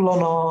sprinkle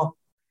on our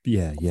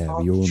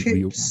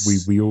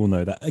chips. We all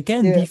know that.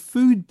 Again, the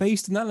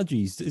food-based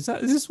analogies. Is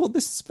this what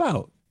this is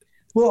about?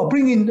 Well,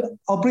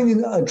 I'll bring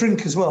in a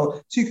drink as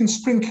well. So you can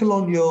sprinkle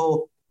on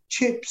your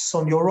chips,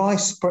 on your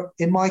rice, but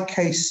in my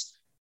case,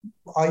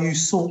 I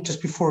use salt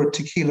just before a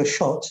tequila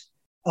shot.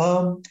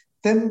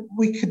 Then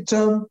we could,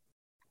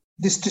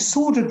 this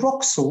disordered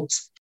rock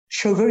salts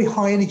show very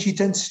high energy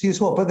density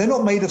as well, but they're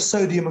not made of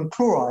sodium and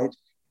chloride.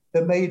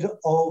 They're made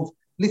of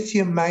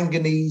lithium,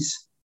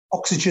 manganese,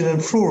 oxygen,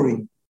 and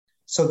fluorine.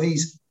 So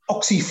these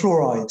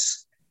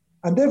oxyfluorides,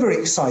 and they're very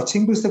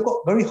exciting because they've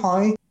got very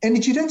high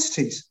energy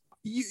densities.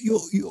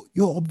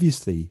 You're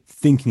obviously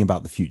thinking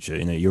about the future.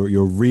 You know,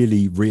 you're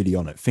really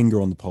on it, finger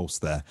on the pulse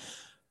there.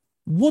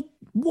 What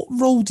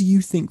role do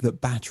you think that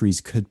batteries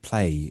could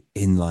play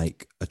in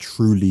like a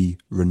truly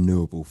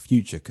renewable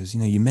future? Because, you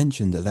know, you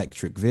mentioned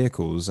electric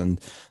vehicles, and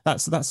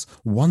that's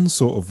one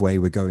sort of way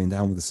we're going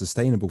down with a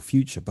sustainable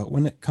future. But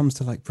when it comes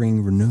to like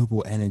bringing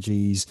renewable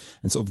energies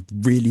and sort of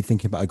really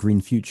thinking about a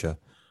green future,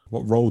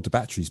 what role do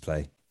batteries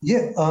play?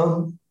 Yeah,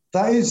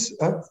 that is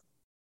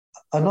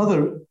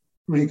another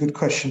really good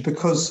question,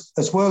 because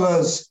as well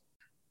as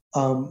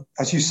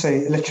you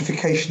say,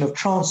 electrification of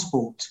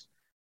transport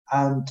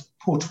and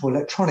portable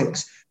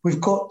electronics,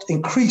 we've got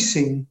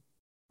increasing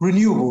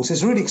renewables.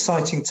 It's a really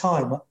exciting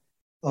time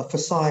for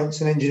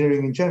science and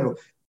engineering in general.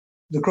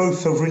 The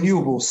growth of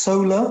renewables,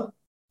 solar,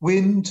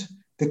 wind,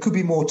 there could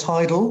be more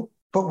tidal,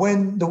 but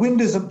when the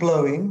wind isn't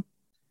blowing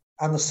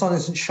and the sun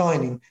isn't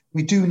shining,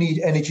 we do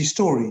need energy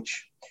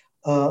storage.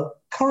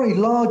 Currently,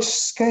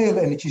 large-scale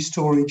energy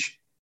storage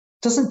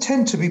doesn't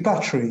tend to be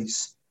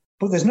batteries,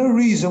 but there's no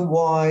reason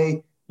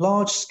why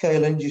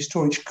large-scale energy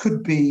storage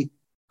could be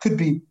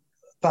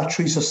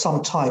batteries of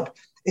some type.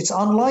 It's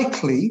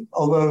unlikely,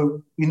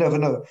 although you never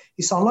know,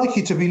 it's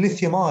unlikely to be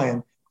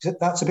lithium-ion, because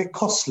that's a bit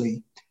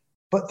costly.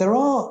 But there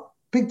are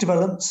big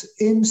developments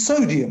in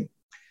sodium.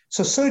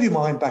 So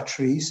sodium-ion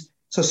batteries,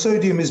 so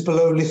sodium is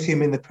below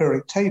lithium in the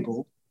periodic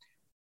table,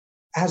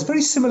 has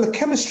very similar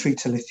chemistry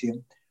to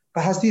lithium,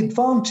 but has the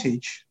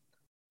advantage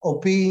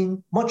of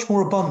being much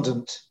more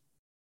abundant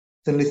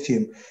than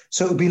lithium.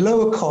 So it would be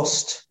lower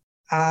cost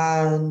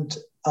and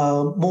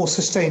more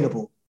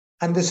sustainable.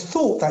 And there's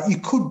thought that you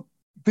could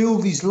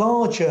build these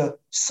larger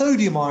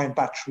sodium-ion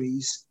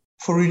batteries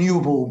for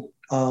renewable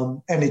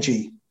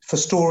energy, for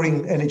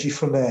storing energy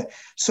from there.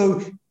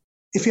 So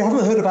if you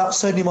haven't heard about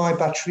sodium-ion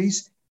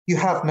batteries, you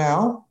have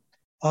now,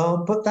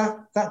 but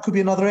that could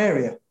be another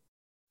area.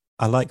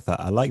 I like that.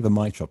 I like the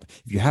mic drop.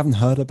 If you haven't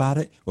heard about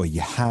it, well,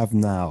 you have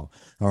now.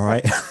 All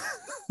right.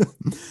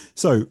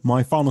 So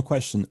my final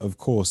question, of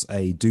course,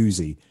 a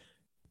doozy.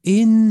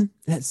 In,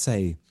 let's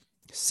say,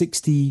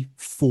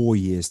 64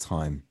 years'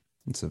 time,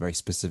 it's a very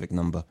specific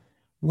number,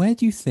 where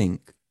do you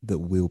think that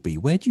we'll be?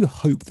 Where do you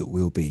hope that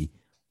we'll be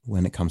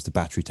when it comes to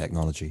battery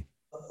technology?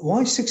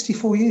 Why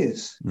 64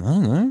 years? I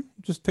don't know.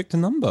 Just picked a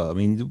number. I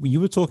mean, you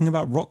were talking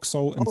about rock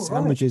salt and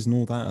sandwiches and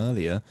all that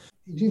earlier.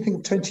 You didn't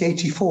think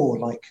 2084,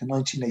 like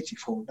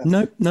 1984?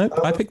 No.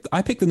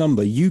 I picked the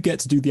number. You get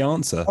to do the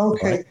answer.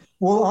 Okay. Right?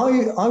 Well,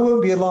 I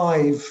won't be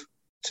alive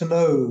to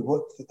know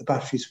what the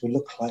batteries will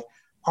look like.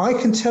 I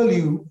can tell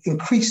you,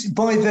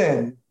 by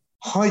then,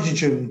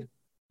 hydrogen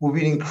will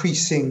be an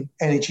increasing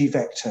energy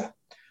vector.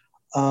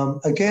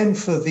 Again,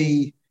 for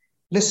the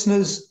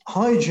listeners,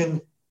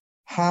 hydrogen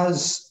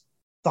has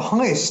the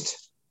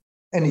highest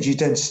energy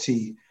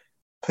density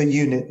per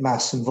unit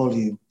mass and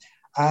volume.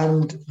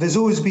 And there's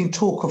always been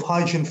talk of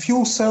hydrogen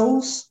fuel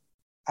cells,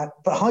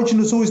 but hydrogen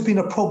has always been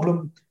a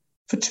problem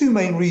for two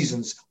main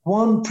reasons.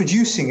 One,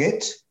 producing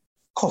it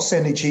costs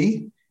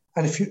energy.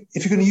 And if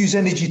you're going to use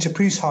energy to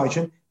produce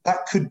hydrogen,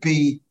 that could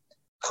be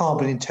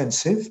carbon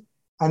intensive.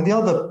 And the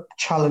other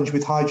challenge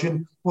with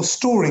hydrogen was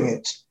storing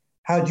it.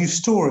 How do you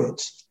store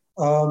it?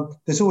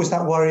 There's always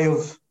that worry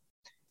of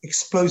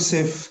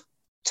explosive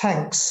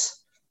tanks.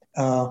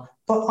 But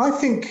I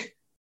think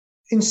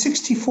in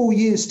 64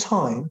 years'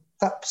 time,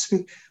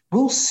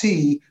 we'll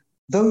see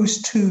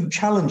those two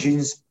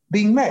challenges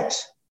being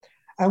met.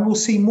 And we'll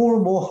see more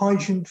and more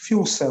hydrogen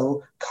fuel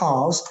cell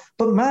cars,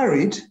 but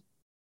married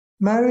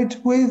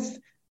with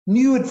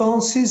new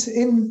advances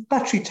in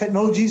battery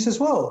technologies as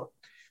well.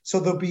 So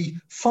there'll be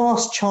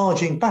fast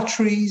charging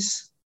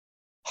batteries,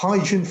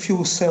 hydrogen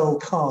fuel cell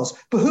cars.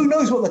 But who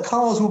knows what the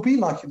cars will be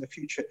like in the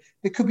future?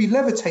 They could be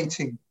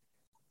levitating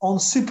on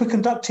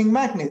superconducting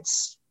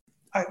magnets.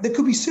 There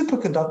could be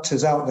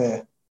superconductors out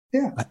there.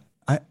 Yeah.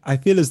 I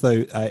feel as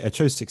though I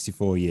chose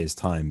 64 years'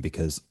 time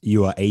because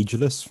you are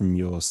ageless from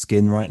your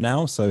skin right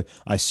now. So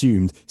I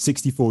assumed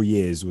 64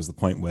 years was the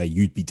point where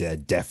you'd be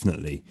dead,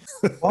 definitely.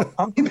 Well,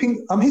 I'm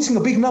hitting a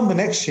big number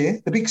next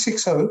year, the big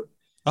 60.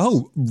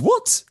 Oh,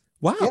 what?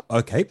 Wow. Yep.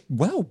 Okay.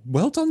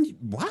 Well done.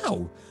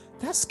 Wow.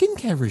 That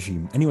skincare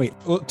regime. Anyway,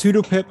 well,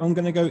 toodle pip. I'm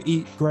going to go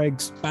eat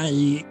Greg's.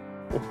 Bye.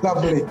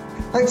 Lovely.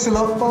 Thanks a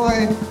lot.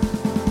 Bye.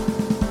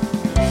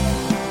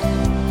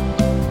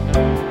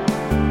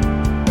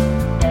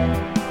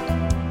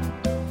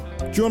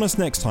 Join us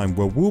next time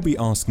where we'll be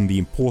asking the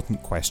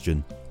important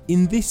question,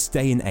 in this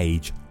day and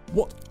age,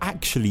 what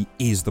actually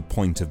is the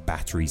point of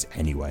batteries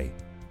anyway?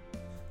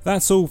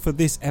 That's all for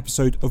this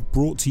episode of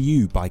Brought to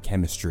You by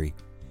Chemistry.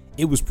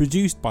 It was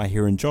produced by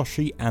Hiran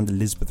Joshi and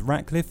Elizabeth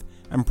Ratcliffe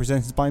and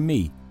presented by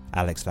me,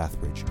 Alex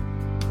Lathbridge.